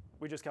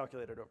we just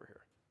calculated over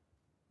here.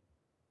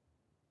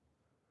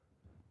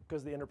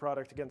 Because the inner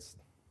product against.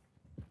 Sorry,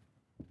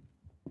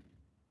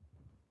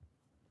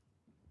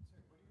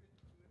 what do you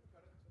do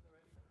products on the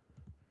right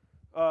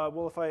again?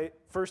 Well, if I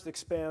first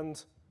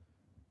expand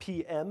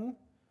Pm,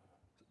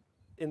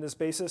 in this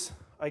basis,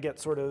 I get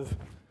sort of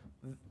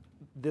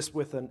this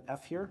with an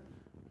f here.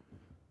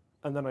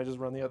 And then I just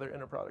run the other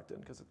inner product in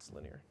because it's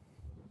linear.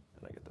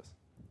 And I get this.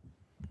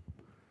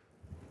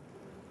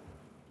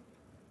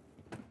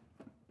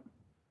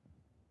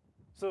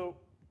 So,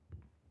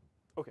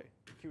 OK,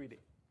 QED.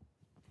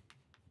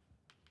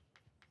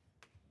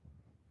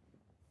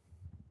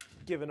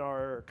 Given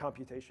our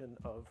computation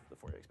of the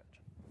Fourier expansion.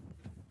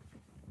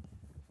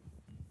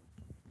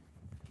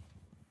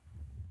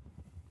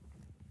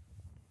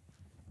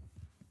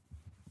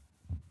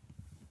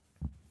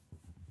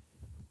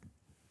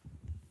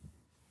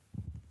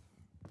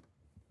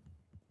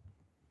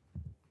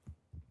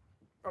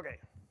 OK.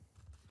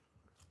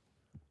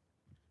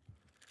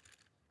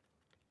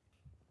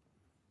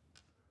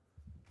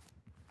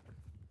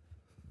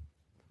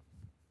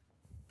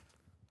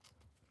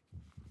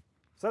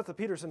 So that's the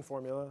Peterson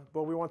formula,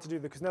 but we want to do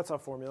the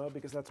Kuznetsov formula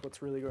because that's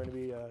what's really going to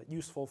be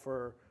useful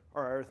for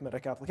our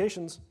arithmetic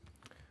applications.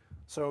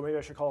 So maybe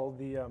I should call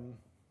the,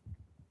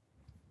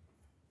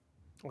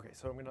 OK,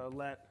 so I'm going to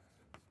let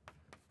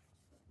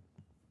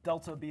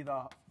delta be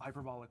the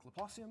hyperbolic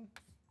Laplacian.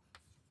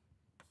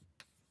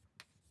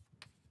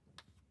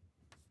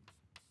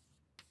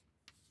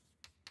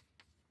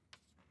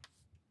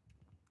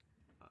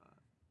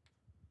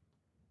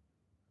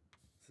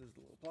 This is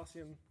the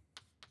Laplacian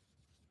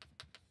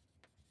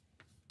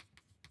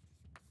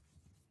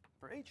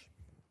for h.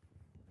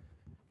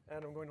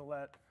 And I'm going to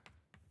let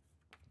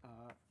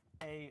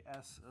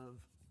as of,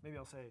 maybe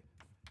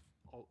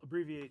I'll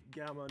abbreviate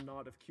gamma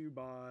naught of q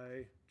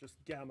by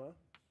just gamma.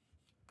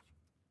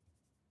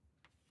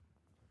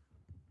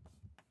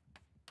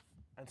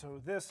 And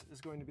so this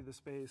is going to be the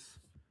space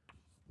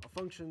of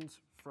functions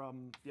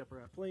from the upper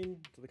half plane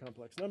to the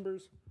complex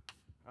numbers,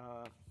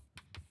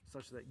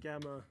 such that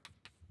gamma,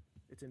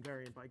 it's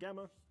invariant by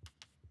gamma,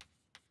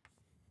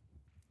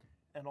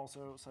 and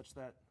also such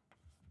that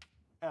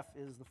f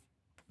is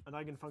an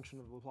eigenfunction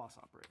of the Laplace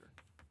operator.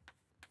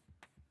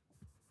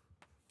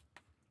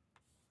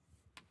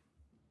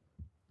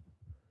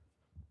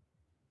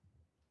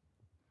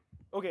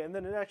 OK, and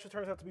then it actually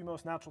turns out to be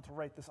most natural to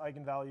write this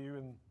eigenvalue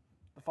in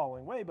the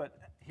following way, but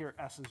here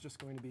s is just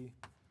going to be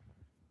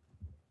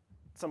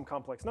some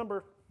complex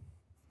number.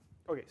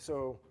 OK,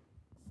 so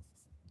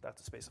that's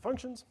a space of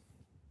functions.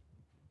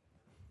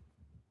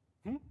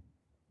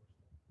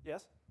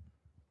 Yes?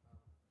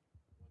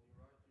 When you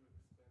write, you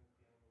expand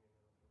gamma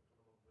in an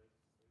orthogonal basis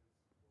for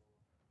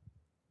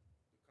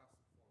the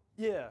cusp form.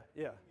 Yeah,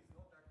 yeah. It's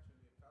not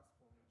actually a cusp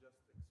form, you just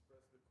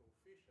express the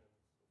coefficients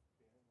of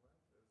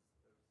Pn,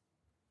 right?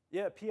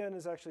 Yeah, Pn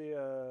is actually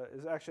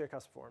a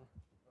cusp form.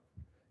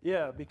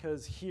 Yeah,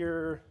 because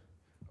here,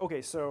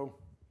 OK, so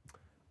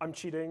I'm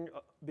cheating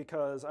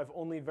because I've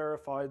only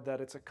verified that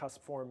it's a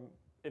cusp form.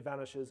 It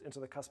vanishes into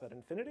the cusp at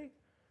infinity.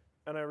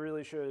 And I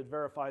really should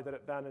verify that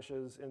it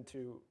vanishes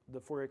into the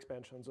Fourier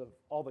expansions of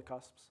all the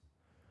cusps.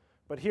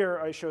 But here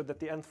I showed that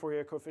the nth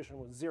Fourier coefficient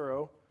was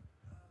 0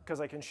 because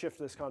I can shift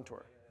this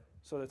contour.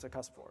 So that's a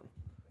cusp form.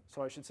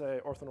 So I should say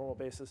orthonormal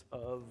basis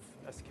of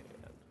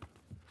skn.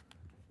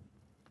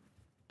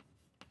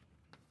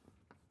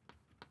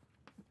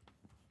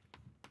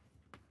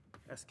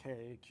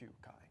 SKQ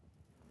chi.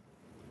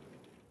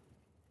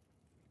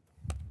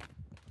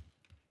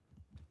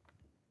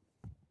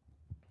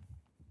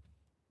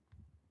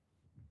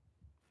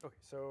 OK,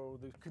 so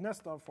the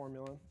Kuznetsov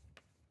formula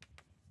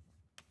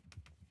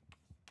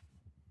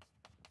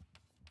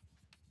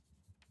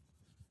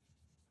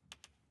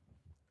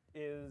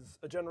is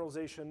a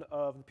generalization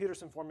of the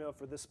Peterson formula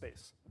for this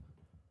space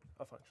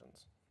of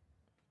functions.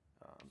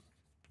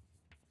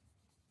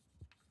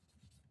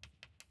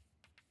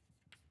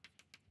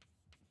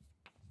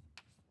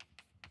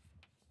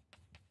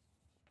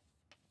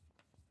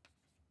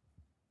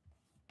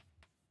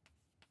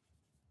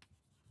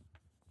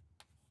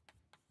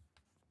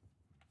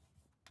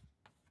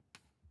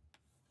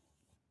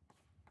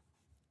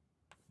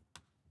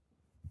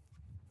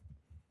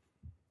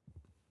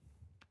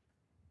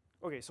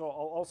 OK, so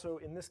I'll also,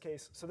 in this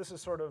case, so this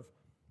is sort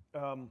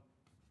of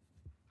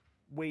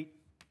weight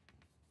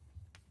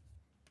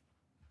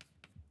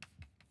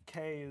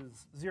k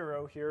is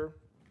 0 here,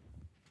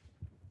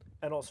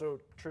 and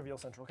also trivial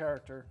central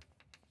character.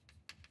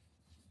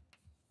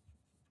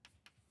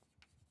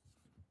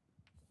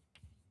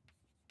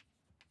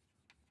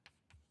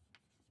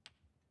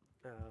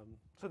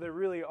 So there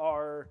really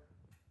are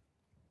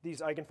these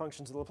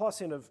eigenfunctions of the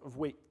Laplacian of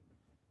weight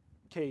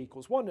k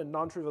equals 1 and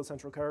non-trivial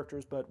central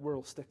characters, but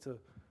we'll stick to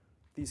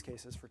these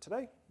cases for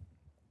today.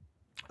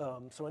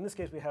 So in this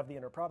case, we have the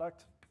inner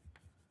product.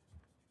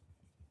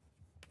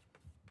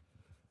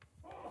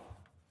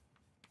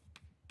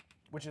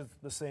 Which is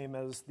the same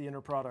as the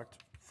inner product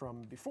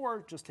from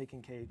before, just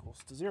taking k equals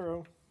to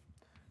 0.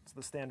 It's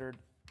the standard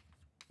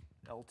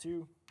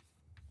L2.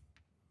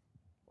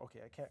 OK,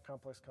 I can't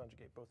complex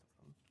conjugate both of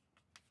them.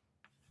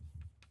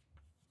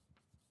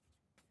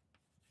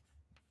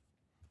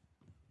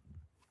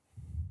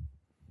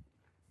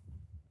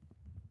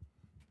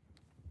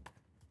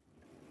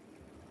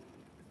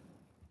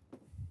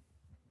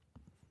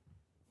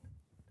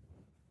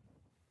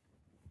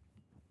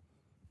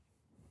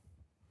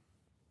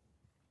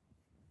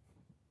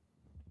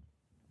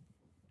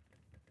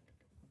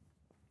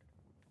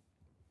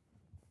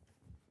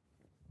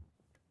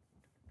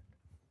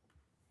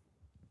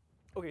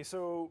 Okay,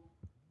 so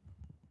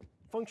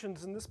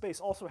functions in this space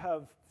also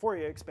have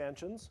Fourier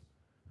expansions,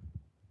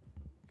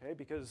 okay,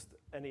 because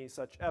any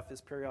such f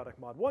is periodic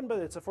mod 1, but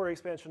it's a Fourier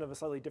expansion of a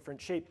slightly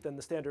different shape than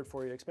the standard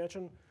Fourier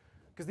expansion,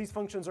 because these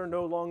functions are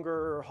no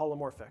longer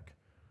holomorphic,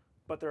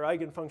 but they're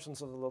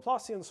eigenfunctions of the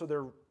Laplacian, so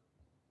they're,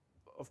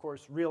 of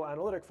course, real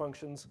analytic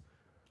functions,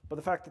 but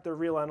the fact that they're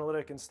real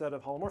analytic instead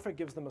of holomorphic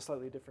gives them a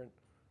slightly different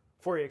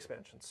Fourier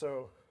expansion.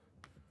 So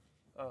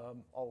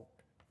I'll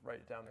write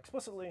it down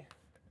explicitly.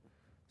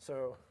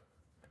 So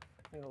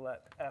I'm going to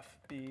let f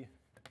be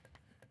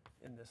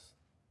in this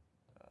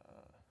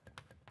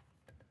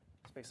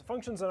space of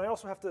functions. And I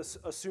also have to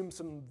assume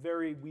some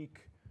very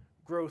weak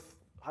growth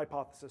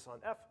hypothesis on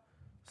f.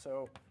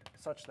 So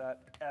such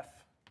that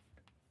f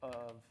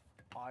of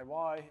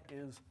iy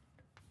is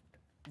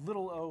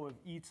little o of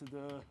e to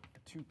the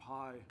 2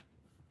 pi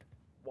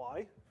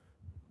y.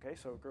 Okay,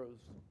 so it grows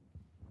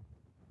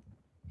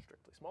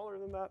strictly smaller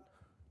than that.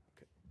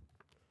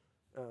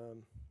 Okay.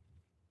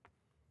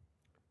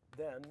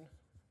 Then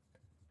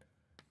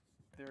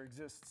there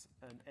exists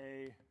an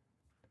A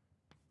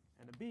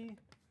and a B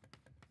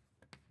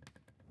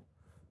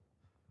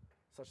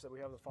such that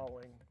we have the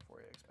following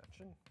Fourier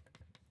expansion.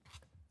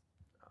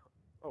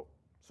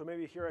 So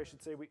maybe here I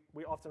should say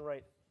we often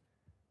write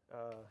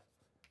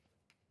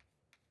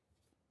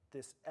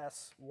this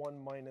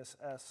S1 minus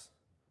S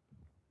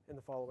in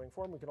the following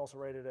form. We can also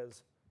write it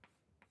as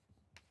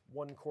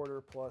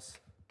 1/4 plus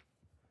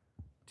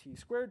t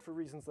squared for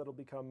reasons that will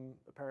become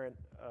apparent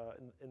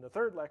in the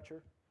third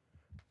lecture.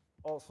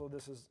 Also,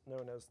 this is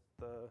known as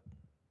the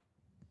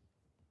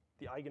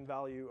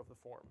eigenvalue of the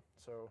form.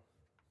 So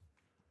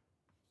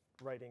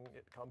writing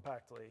it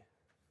compactly.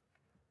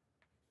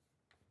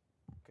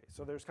 Okay,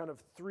 so there's kind of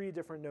 3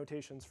 different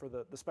notations for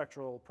the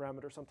spectral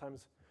parameter.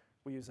 Sometimes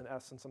we use an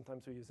S, and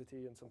sometimes we use a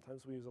T, and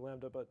sometimes we use a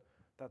lambda, but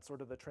that's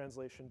sort of the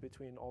translation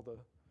between all the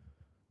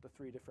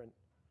 3 different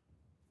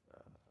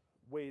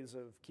ways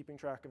of keeping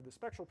track of the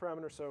spectral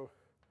parameter. So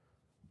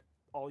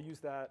I'll use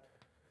that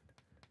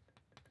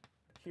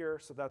here.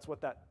 So that's what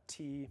that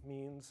T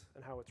means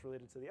and how it's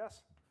related to the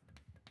S.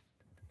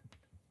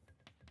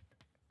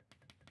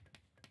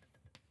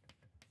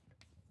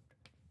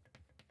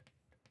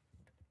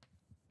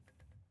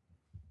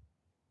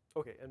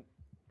 Okay, and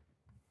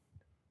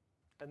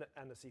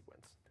the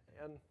sequence.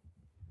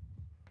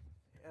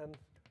 And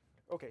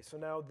okay, so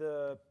now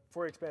the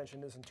Fourier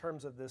expansion is in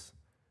terms of this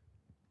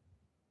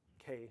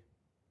K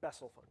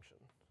Bessel function.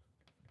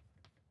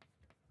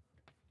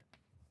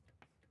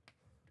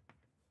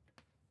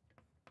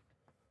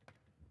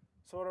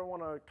 So I don't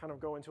want to kind of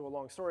go into a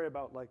long story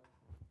about like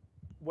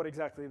what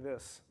exactly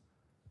this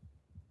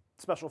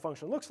special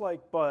function looks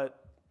like,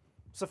 but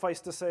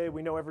suffice to say,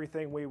 we know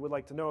everything we would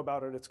like to know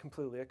about it. It's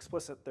completely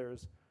explicit.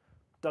 There's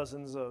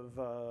dozens of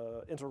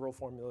integral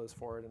formulas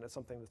for it, and it's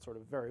something that's sort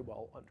of very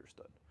well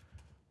understood.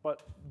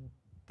 But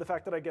the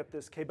fact that I get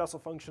this K Bessel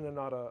function and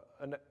not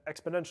an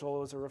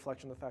exponential is a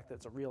reflection of the fact that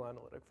it's a real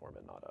analytic form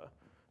and not a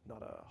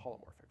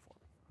holomorphic form.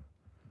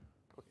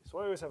 Okay, so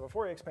I always have a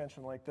Fourier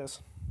expansion like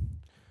this.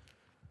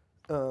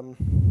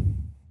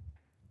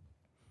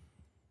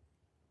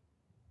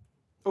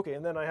 Okay,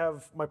 and then I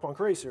have my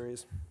Poincare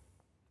series.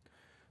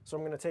 So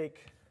I'm going to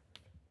take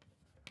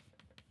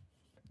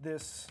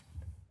this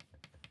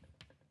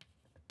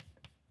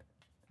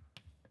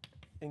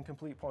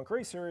incomplete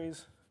Poincare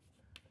series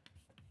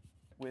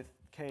with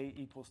k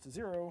equals to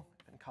 0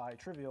 and chi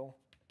trivial.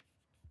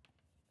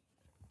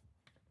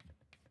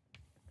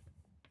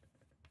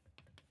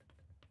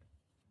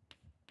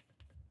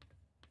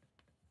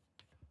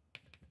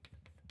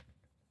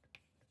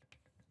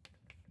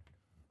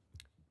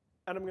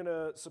 And I'm going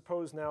to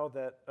suppose now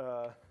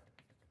that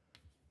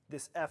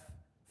this f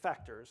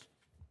factors.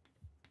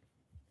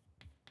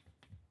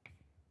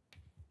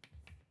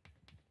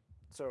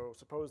 So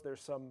suppose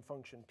there's some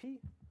function p.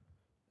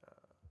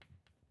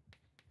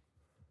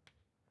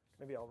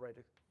 Maybe I'll write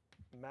an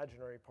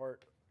imaginary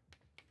part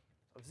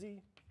of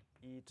z,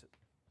 e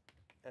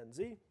to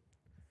nz.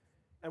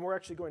 And we're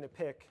actually going to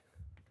pick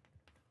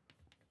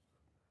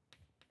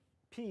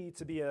p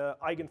to be an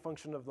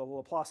eigenfunction of the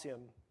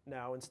Laplacian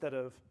now instead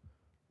of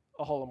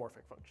a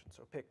holomorphic function.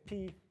 So pick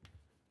p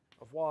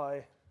of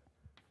y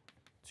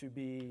to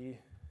be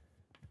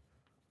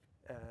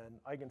an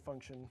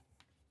eigenfunction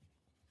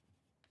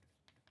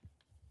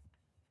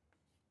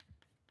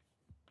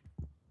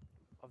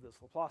of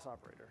this Laplace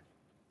operator.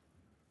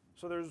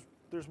 So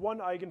there's one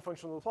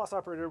eigenfunction of the Laplace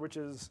operator, which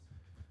is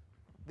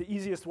the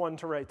easiest one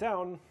to write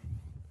down.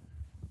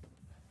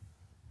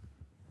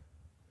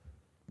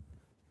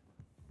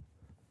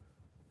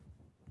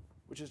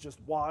 Which is just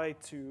y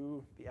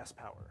to the s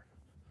power.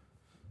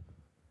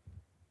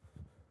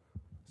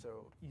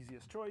 So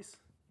easiest choice.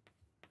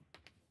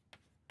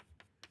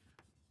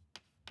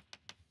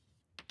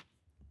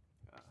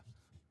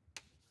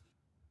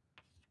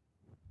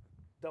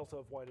 Delta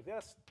of y to the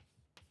s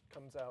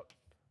comes out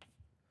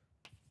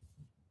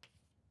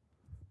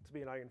to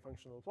be an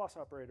eigenfunction of the Laplace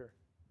operator.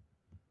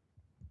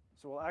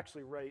 So we'll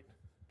actually write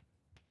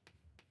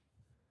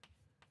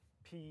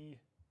p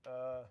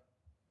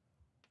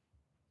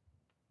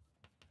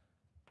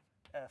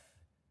f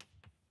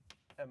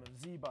m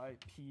of z by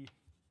p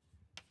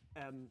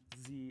m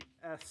z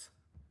s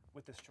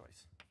with this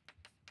choice.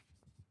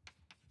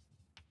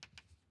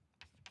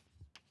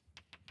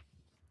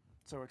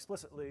 So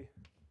explicitly,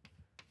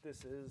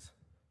 this is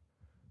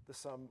the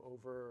sum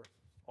over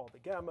all the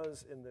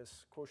gammas in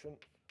this quotient.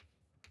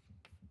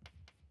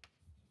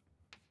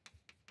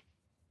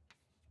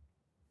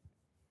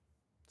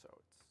 So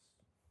it's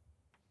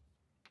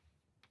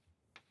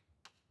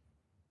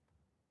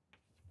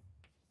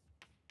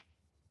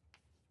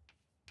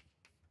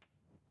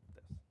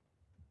this.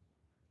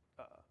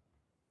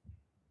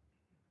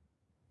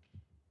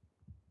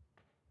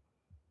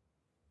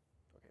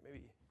 Okay,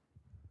 maybe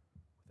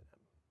with an m.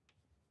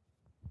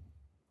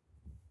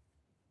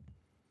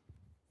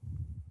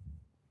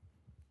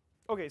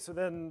 Okay, so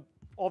then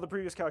all the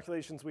previous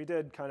calculations we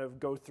did kind of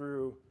go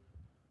through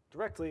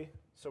directly.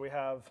 So we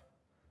have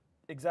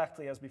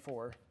exactly as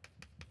before.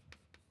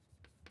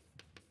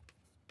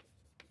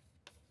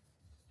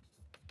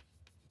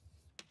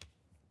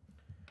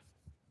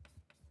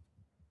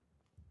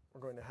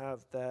 We're going to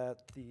have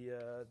that the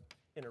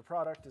inner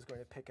product is going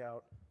to pick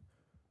out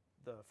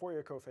the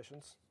Fourier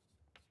coefficients.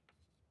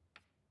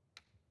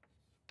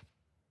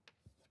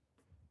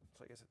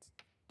 So I guess it's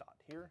dot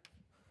here.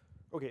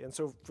 Okay, and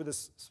so for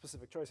this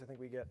specific choice, I think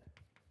we get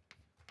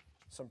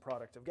some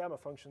product of gamma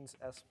functions,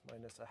 s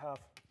minus a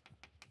half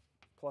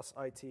plus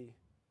it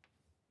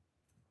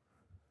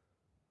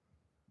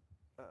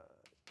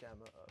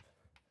gamma of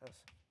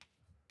s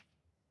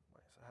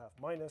minus a half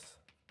minus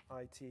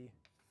it.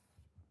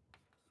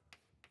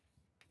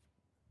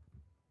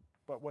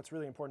 But what's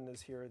really important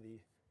is here the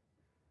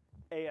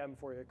AM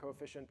Fourier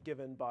coefficient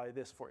given by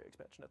this Fourier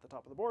expansion at the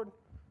top of the board.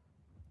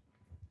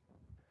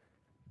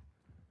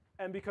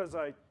 And because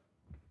I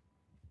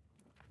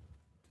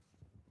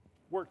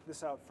worked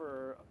this out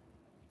for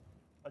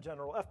a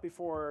general f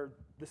before,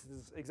 this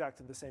is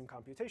exactly the same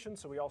computation.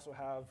 So we also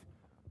have,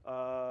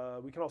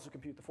 we can also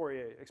compute the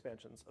Fourier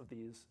expansions of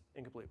these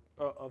incomplete,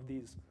 of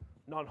these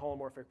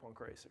non-holomorphic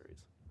Poincare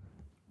series.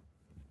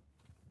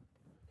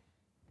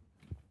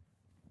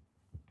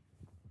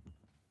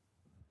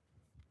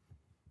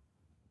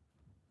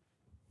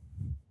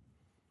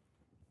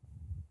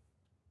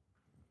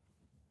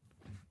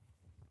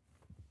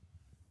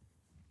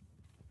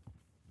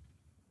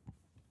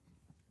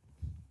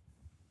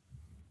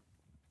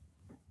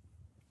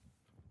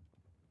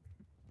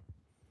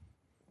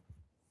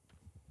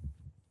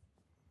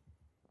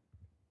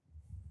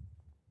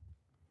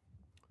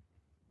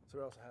 So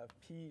we also have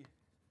P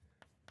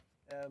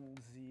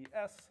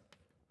mzs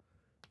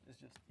is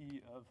just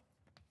E of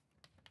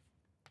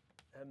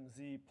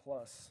mz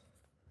plus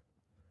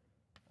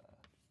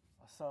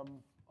a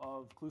sum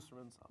of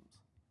Kloosterman sums.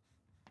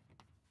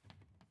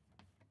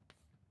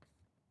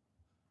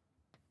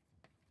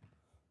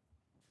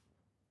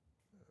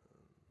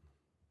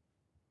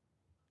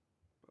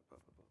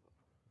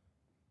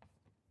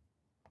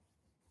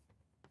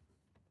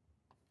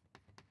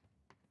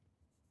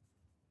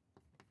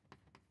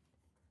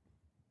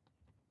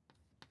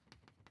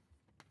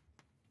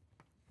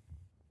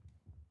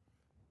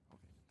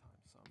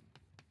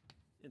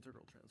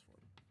 Integral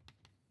transform.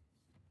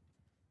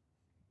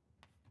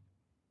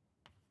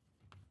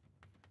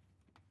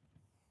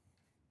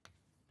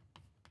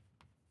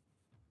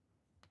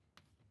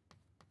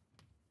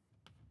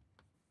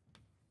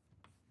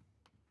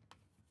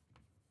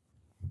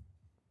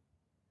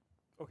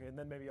 Okay, and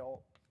then maybe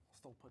I'll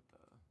still put the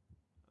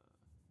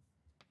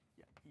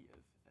E of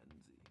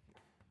nz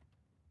here.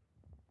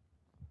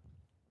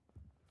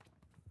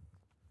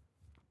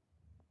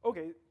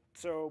 Okay.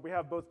 So we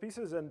have both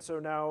pieces, and so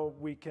now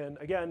we can,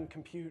 again,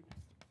 compute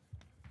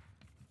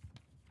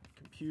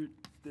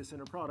this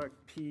inner product,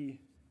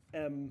 P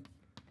m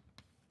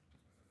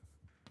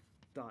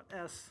dot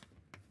s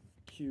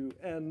q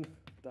n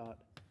dot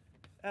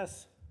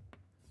s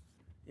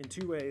in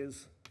two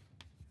ways.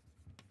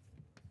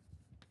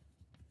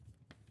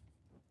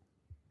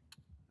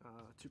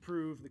 To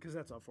prove the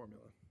Kuznetsov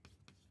formula.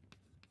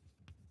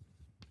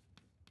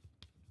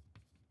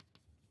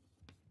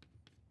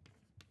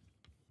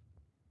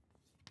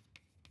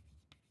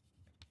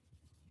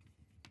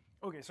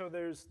 Okay, so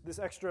there's this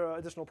extra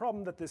additional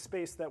problem that this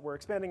space that we're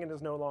expanding in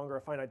is no longer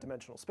a finite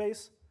dimensional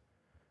space.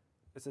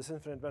 It's this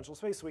infinite dimensional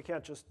space, so we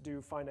can't just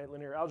do finite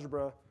linear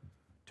algebra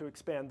to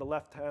expand the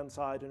left-hand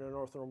side in an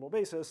orthonormal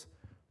basis,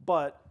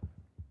 but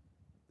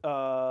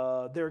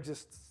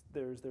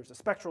there's a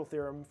spectral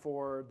theorem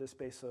for this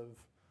space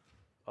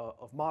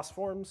of Moss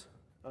forms,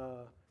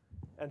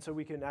 and so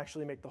we can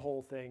actually make the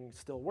whole thing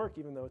still work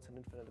even though it's an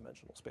infinite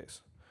dimensional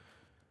space.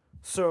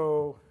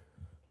 So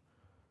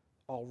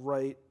I'll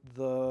write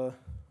the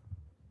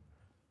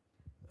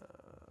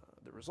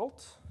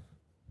result.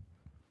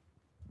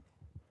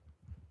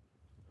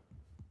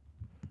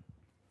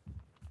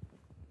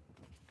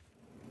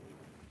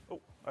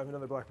 Oh, I have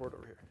another blackboard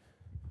over here.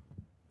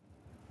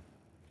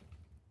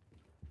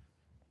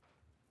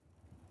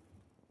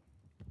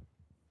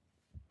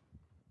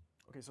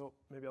 Okay, so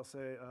maybe I'll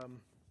say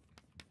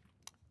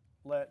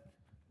let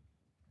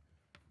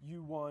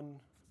U1,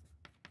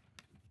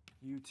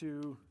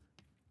 U2,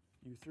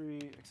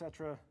 U3,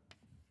 etc.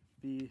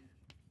 be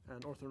an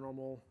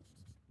orthonormal,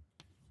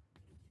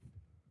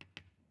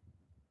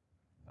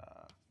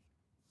 a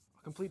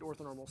complete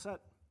orthonormal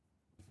set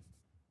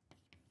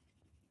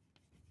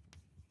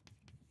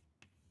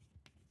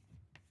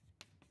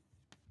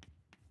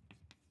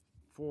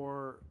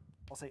for,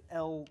 I'll say,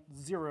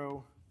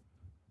 L0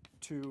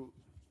 to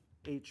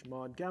H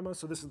mod gamma.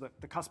 So this is the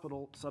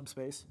cuspidal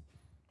subspace.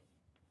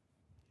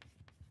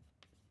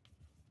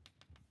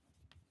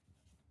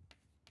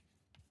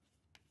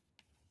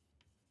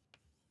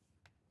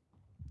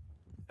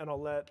 And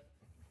I'll let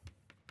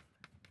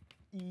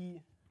E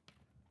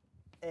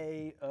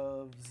A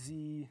of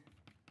Z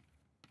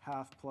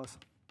half plus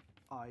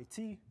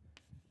IT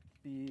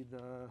be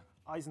the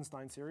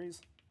Eisenstein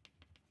series.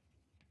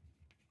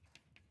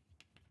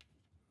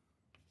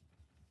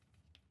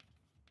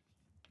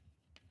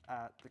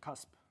 At the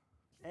cusp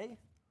A.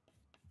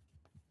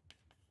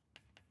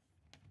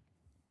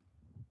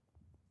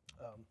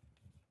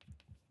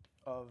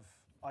 Of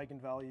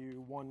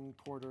eigenvalue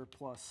 1/4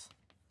 plus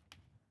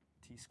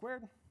t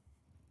squared.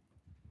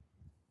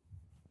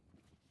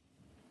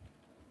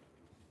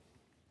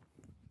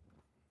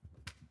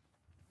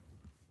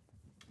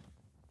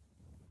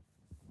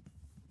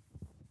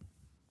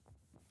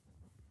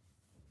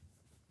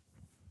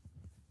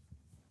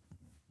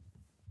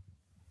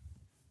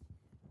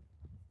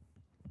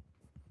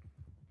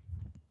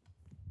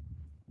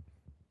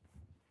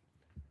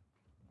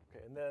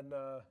 And then,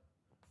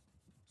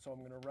 so I'm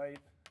going to write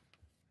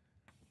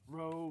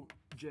rho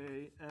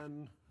j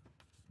n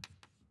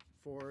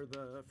for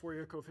the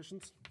Fourier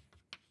coefficients.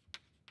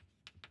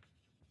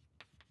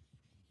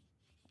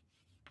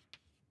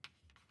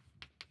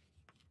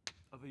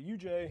 Of a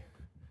uj,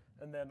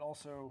 and then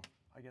also,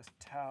 I guess,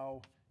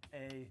 tau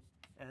a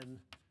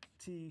n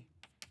t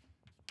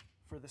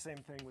for the same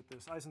thing with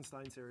this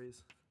Eisenstein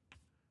series.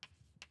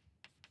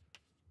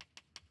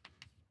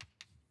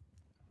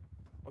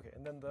 Okay,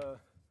 and then the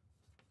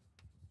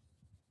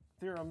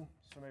theorem,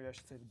 so maybe I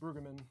should say the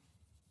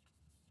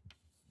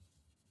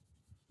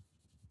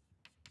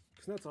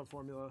Brueggemann-Kuznetsov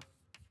formula.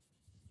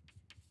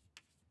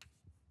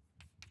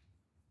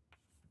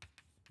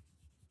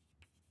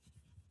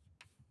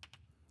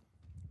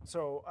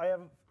 So I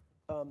have,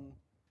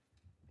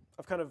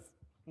 I've kind of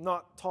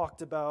not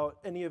talked about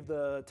any of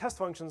the test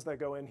functions that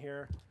go in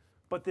here,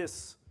 but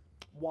this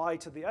y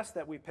to the s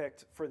that we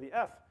picked for the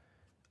f,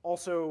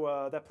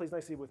 also that plays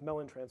nicely with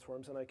Mellin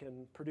transforms, and I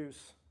can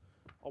produce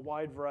a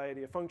wide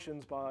variety of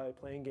functions by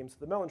playing games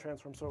with the Mellin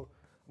transform. So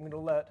I'm going to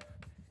let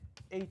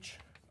h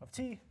of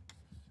t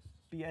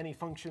be any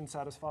function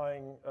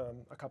satisfying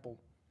a couple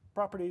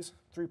properties,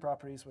 3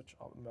 properties, which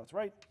I'm about to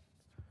write.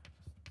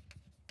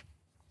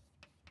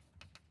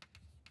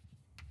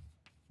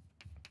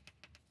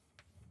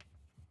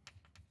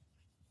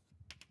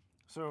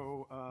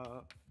 So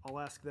I'll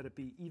ask that it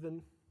be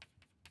even.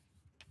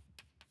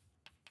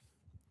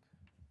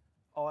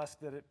 I'll ask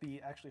that it be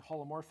actually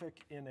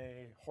holomorphic in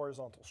a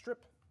horizontal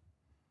strip.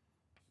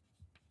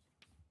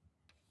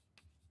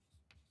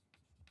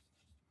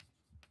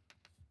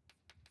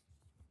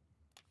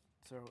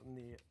 So in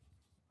the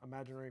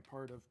imaginary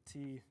part of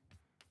t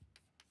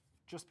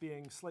just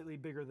being slightly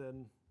bigger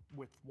than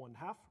width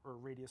 1/2 or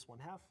radius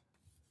 1/2.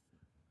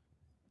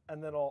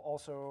 And then I'll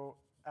also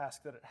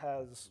ask that it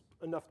has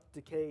enough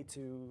decay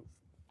to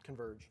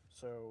converge.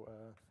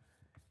 So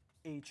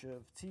h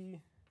of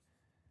t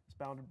is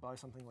bounded by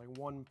something like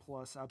 1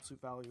 plus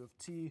absolute value of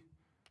t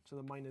to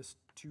the minus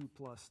 2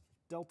 plus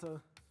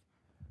delta,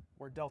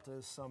 where delta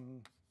is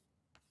some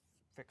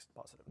fixed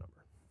positive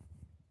number.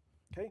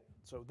 Okay,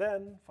 so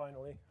then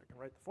finally I can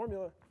write the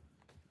formula.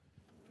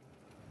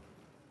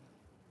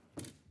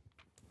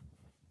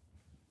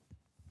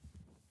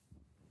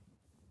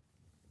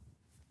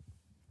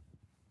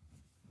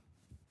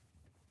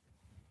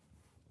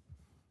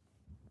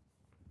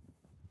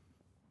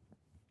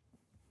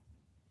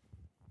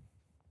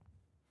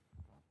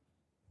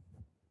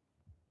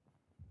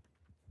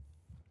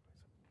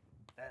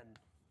 N.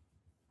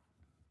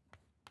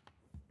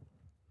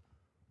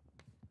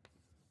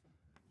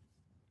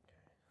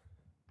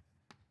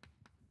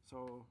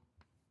 So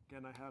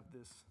again, I have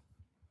this,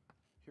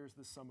 here's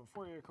the sum of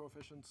Fourier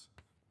coefficients.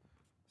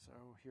 So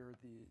here are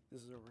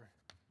this is over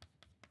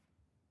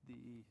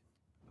the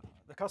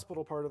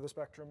cuspidal part of the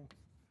spectrum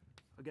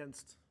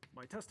against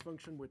my test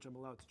function, which I'm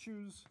allowed to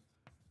choose.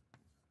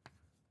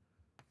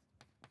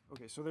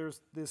 Okay, so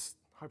there's this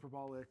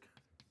hyperbolic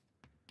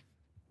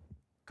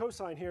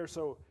cosine here.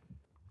 So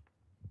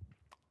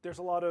there's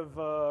a lot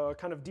of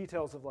kind of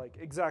details of like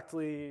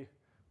exactly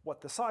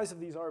what the size of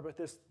these are, but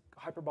this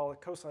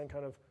hyperbolic cosine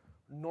kind of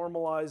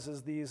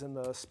normalizes these in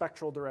the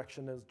spectral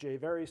direction as j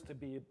varies to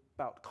be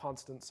about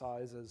constant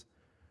size as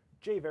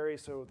j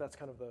varies. So that's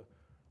kind of the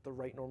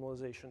right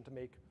normalization to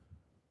make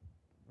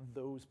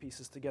those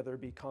pieces together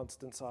be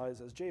constant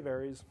size as j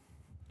varies.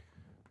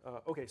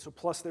 Okay, so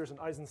plus there's an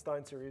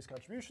Eisenstein series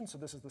contribution. So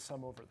this is the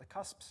sum over the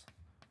cusps.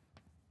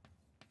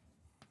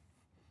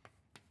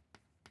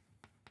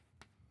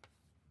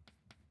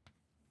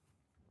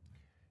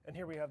 And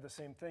here we have the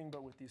same thing,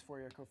 but with these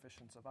Fourier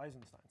coefficients of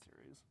Eisenstein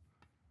series.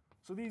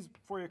 So these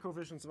Fourier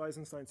coefficients of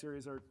Eisenstein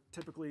series are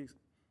typically,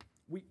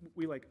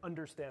 we like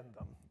understand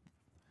them.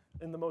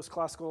 In the most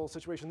classical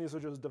situation, these are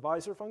just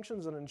divisor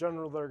functions, and in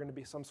general, they're going to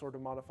be some sort of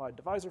modified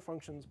divisor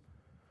functions.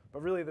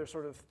 But really, they're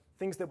sort of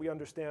things that we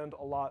understand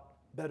a lot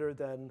better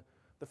than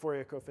the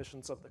Fourier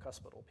coefficients of the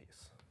cuspidal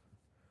piece.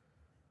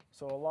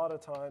 So a lot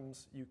of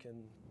times, you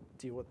can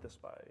deal with this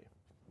by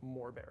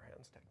more bare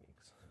hands techniques.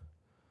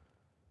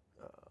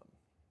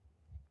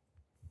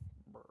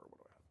 What do I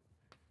have?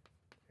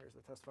 Here's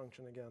the test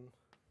function again.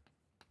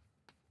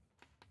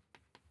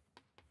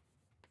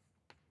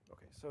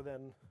 OK, so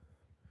then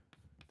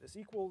this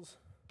equals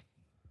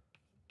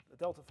the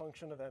delta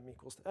function of m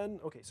equals to n.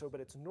 OK, so but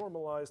it's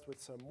normalized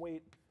with some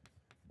weight,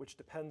 which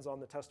depends on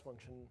the test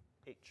function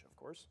h, of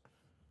course.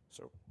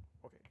 So,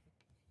 OK,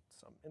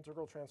 some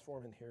integral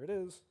transform, and here it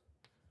is,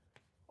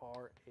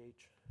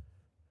 RH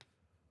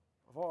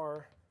of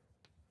r,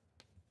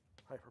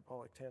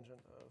 hyperbolic tangent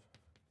of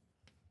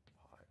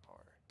pi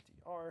r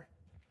dr,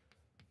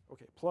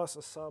 OK, plus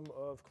a sum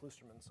of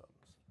Kloosterman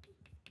sums.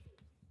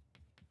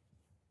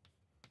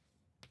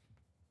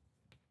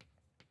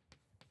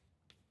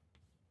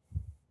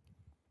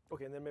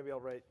 OK, and then maybe I'll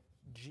write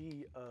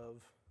g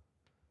of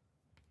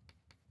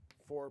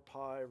 4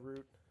 pi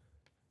root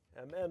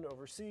mn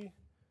over c,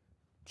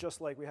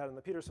 just like we had in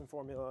the Peterson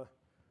formula,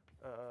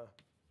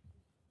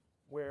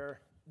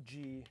 where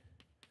g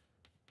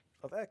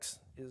of x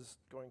is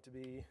going to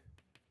be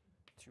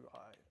 2I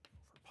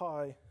over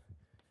pi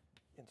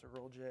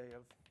integral j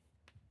of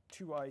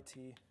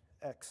 2it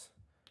x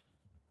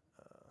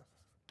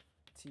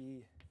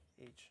t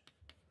h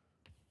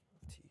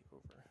of t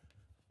over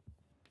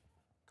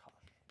cosh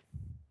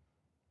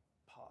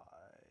pi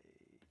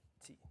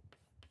t.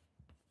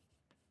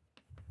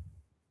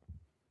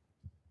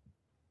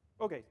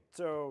 OK,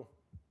 so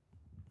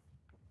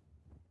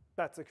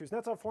that's the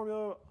Kuznetsov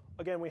formula.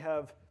 Again, we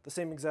have the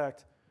same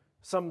exact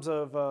sums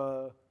of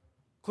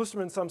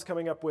Kloosterman sums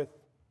coming up with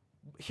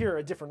here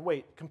a different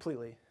weight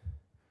completely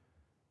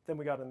than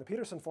we got in the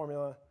Peterson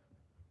formula,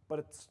 but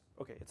it's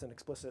OK, it's an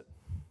explicit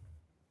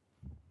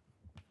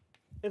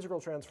integral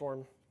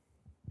transform.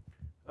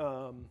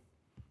 So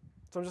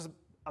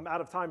I'm out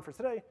of time for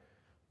today.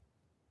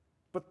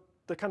 But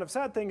the kind of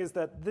sad thing is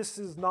that this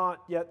is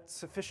not yet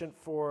sufficient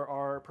for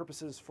our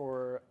purposes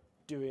for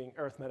doing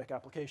arithmetic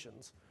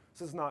applications.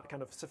 This is not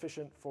kind of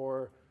sufficient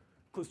for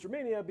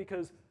Kloostermania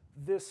because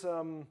this,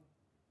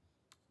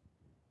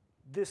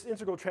 this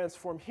integral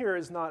transform here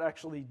is not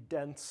actually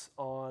dense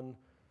on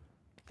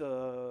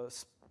the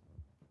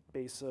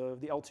space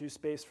of the L2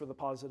 space for the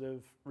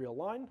positive real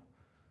line.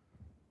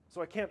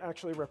 So I can't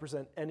actually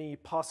represent any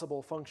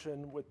possible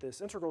function with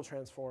this integral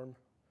transform.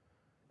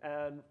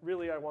 And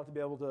really, I want to be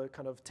able to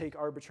kind of take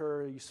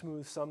arbitrary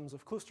smooth sums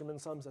of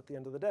Kloosterman sums at the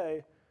end of the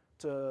day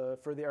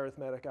for the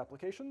arithmetic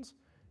applications.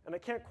 And I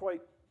can't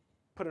quite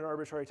put an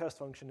arbitrary test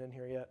function in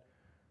here yet.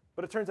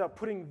 But it turns out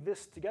putting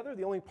this together,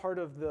 the only part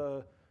of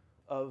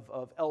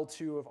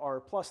L2 of R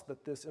plus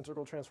that this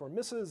integral transform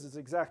misses is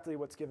exactly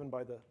what's given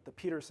by the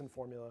Peterson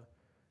formula.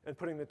 And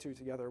putting the two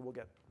together, we'll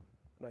get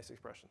a nice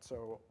expression.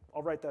 So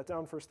I'll write that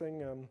down first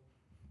thing in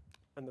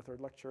the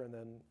third lecture, and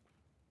then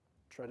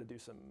try to do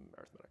some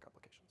arithmetic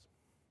applications.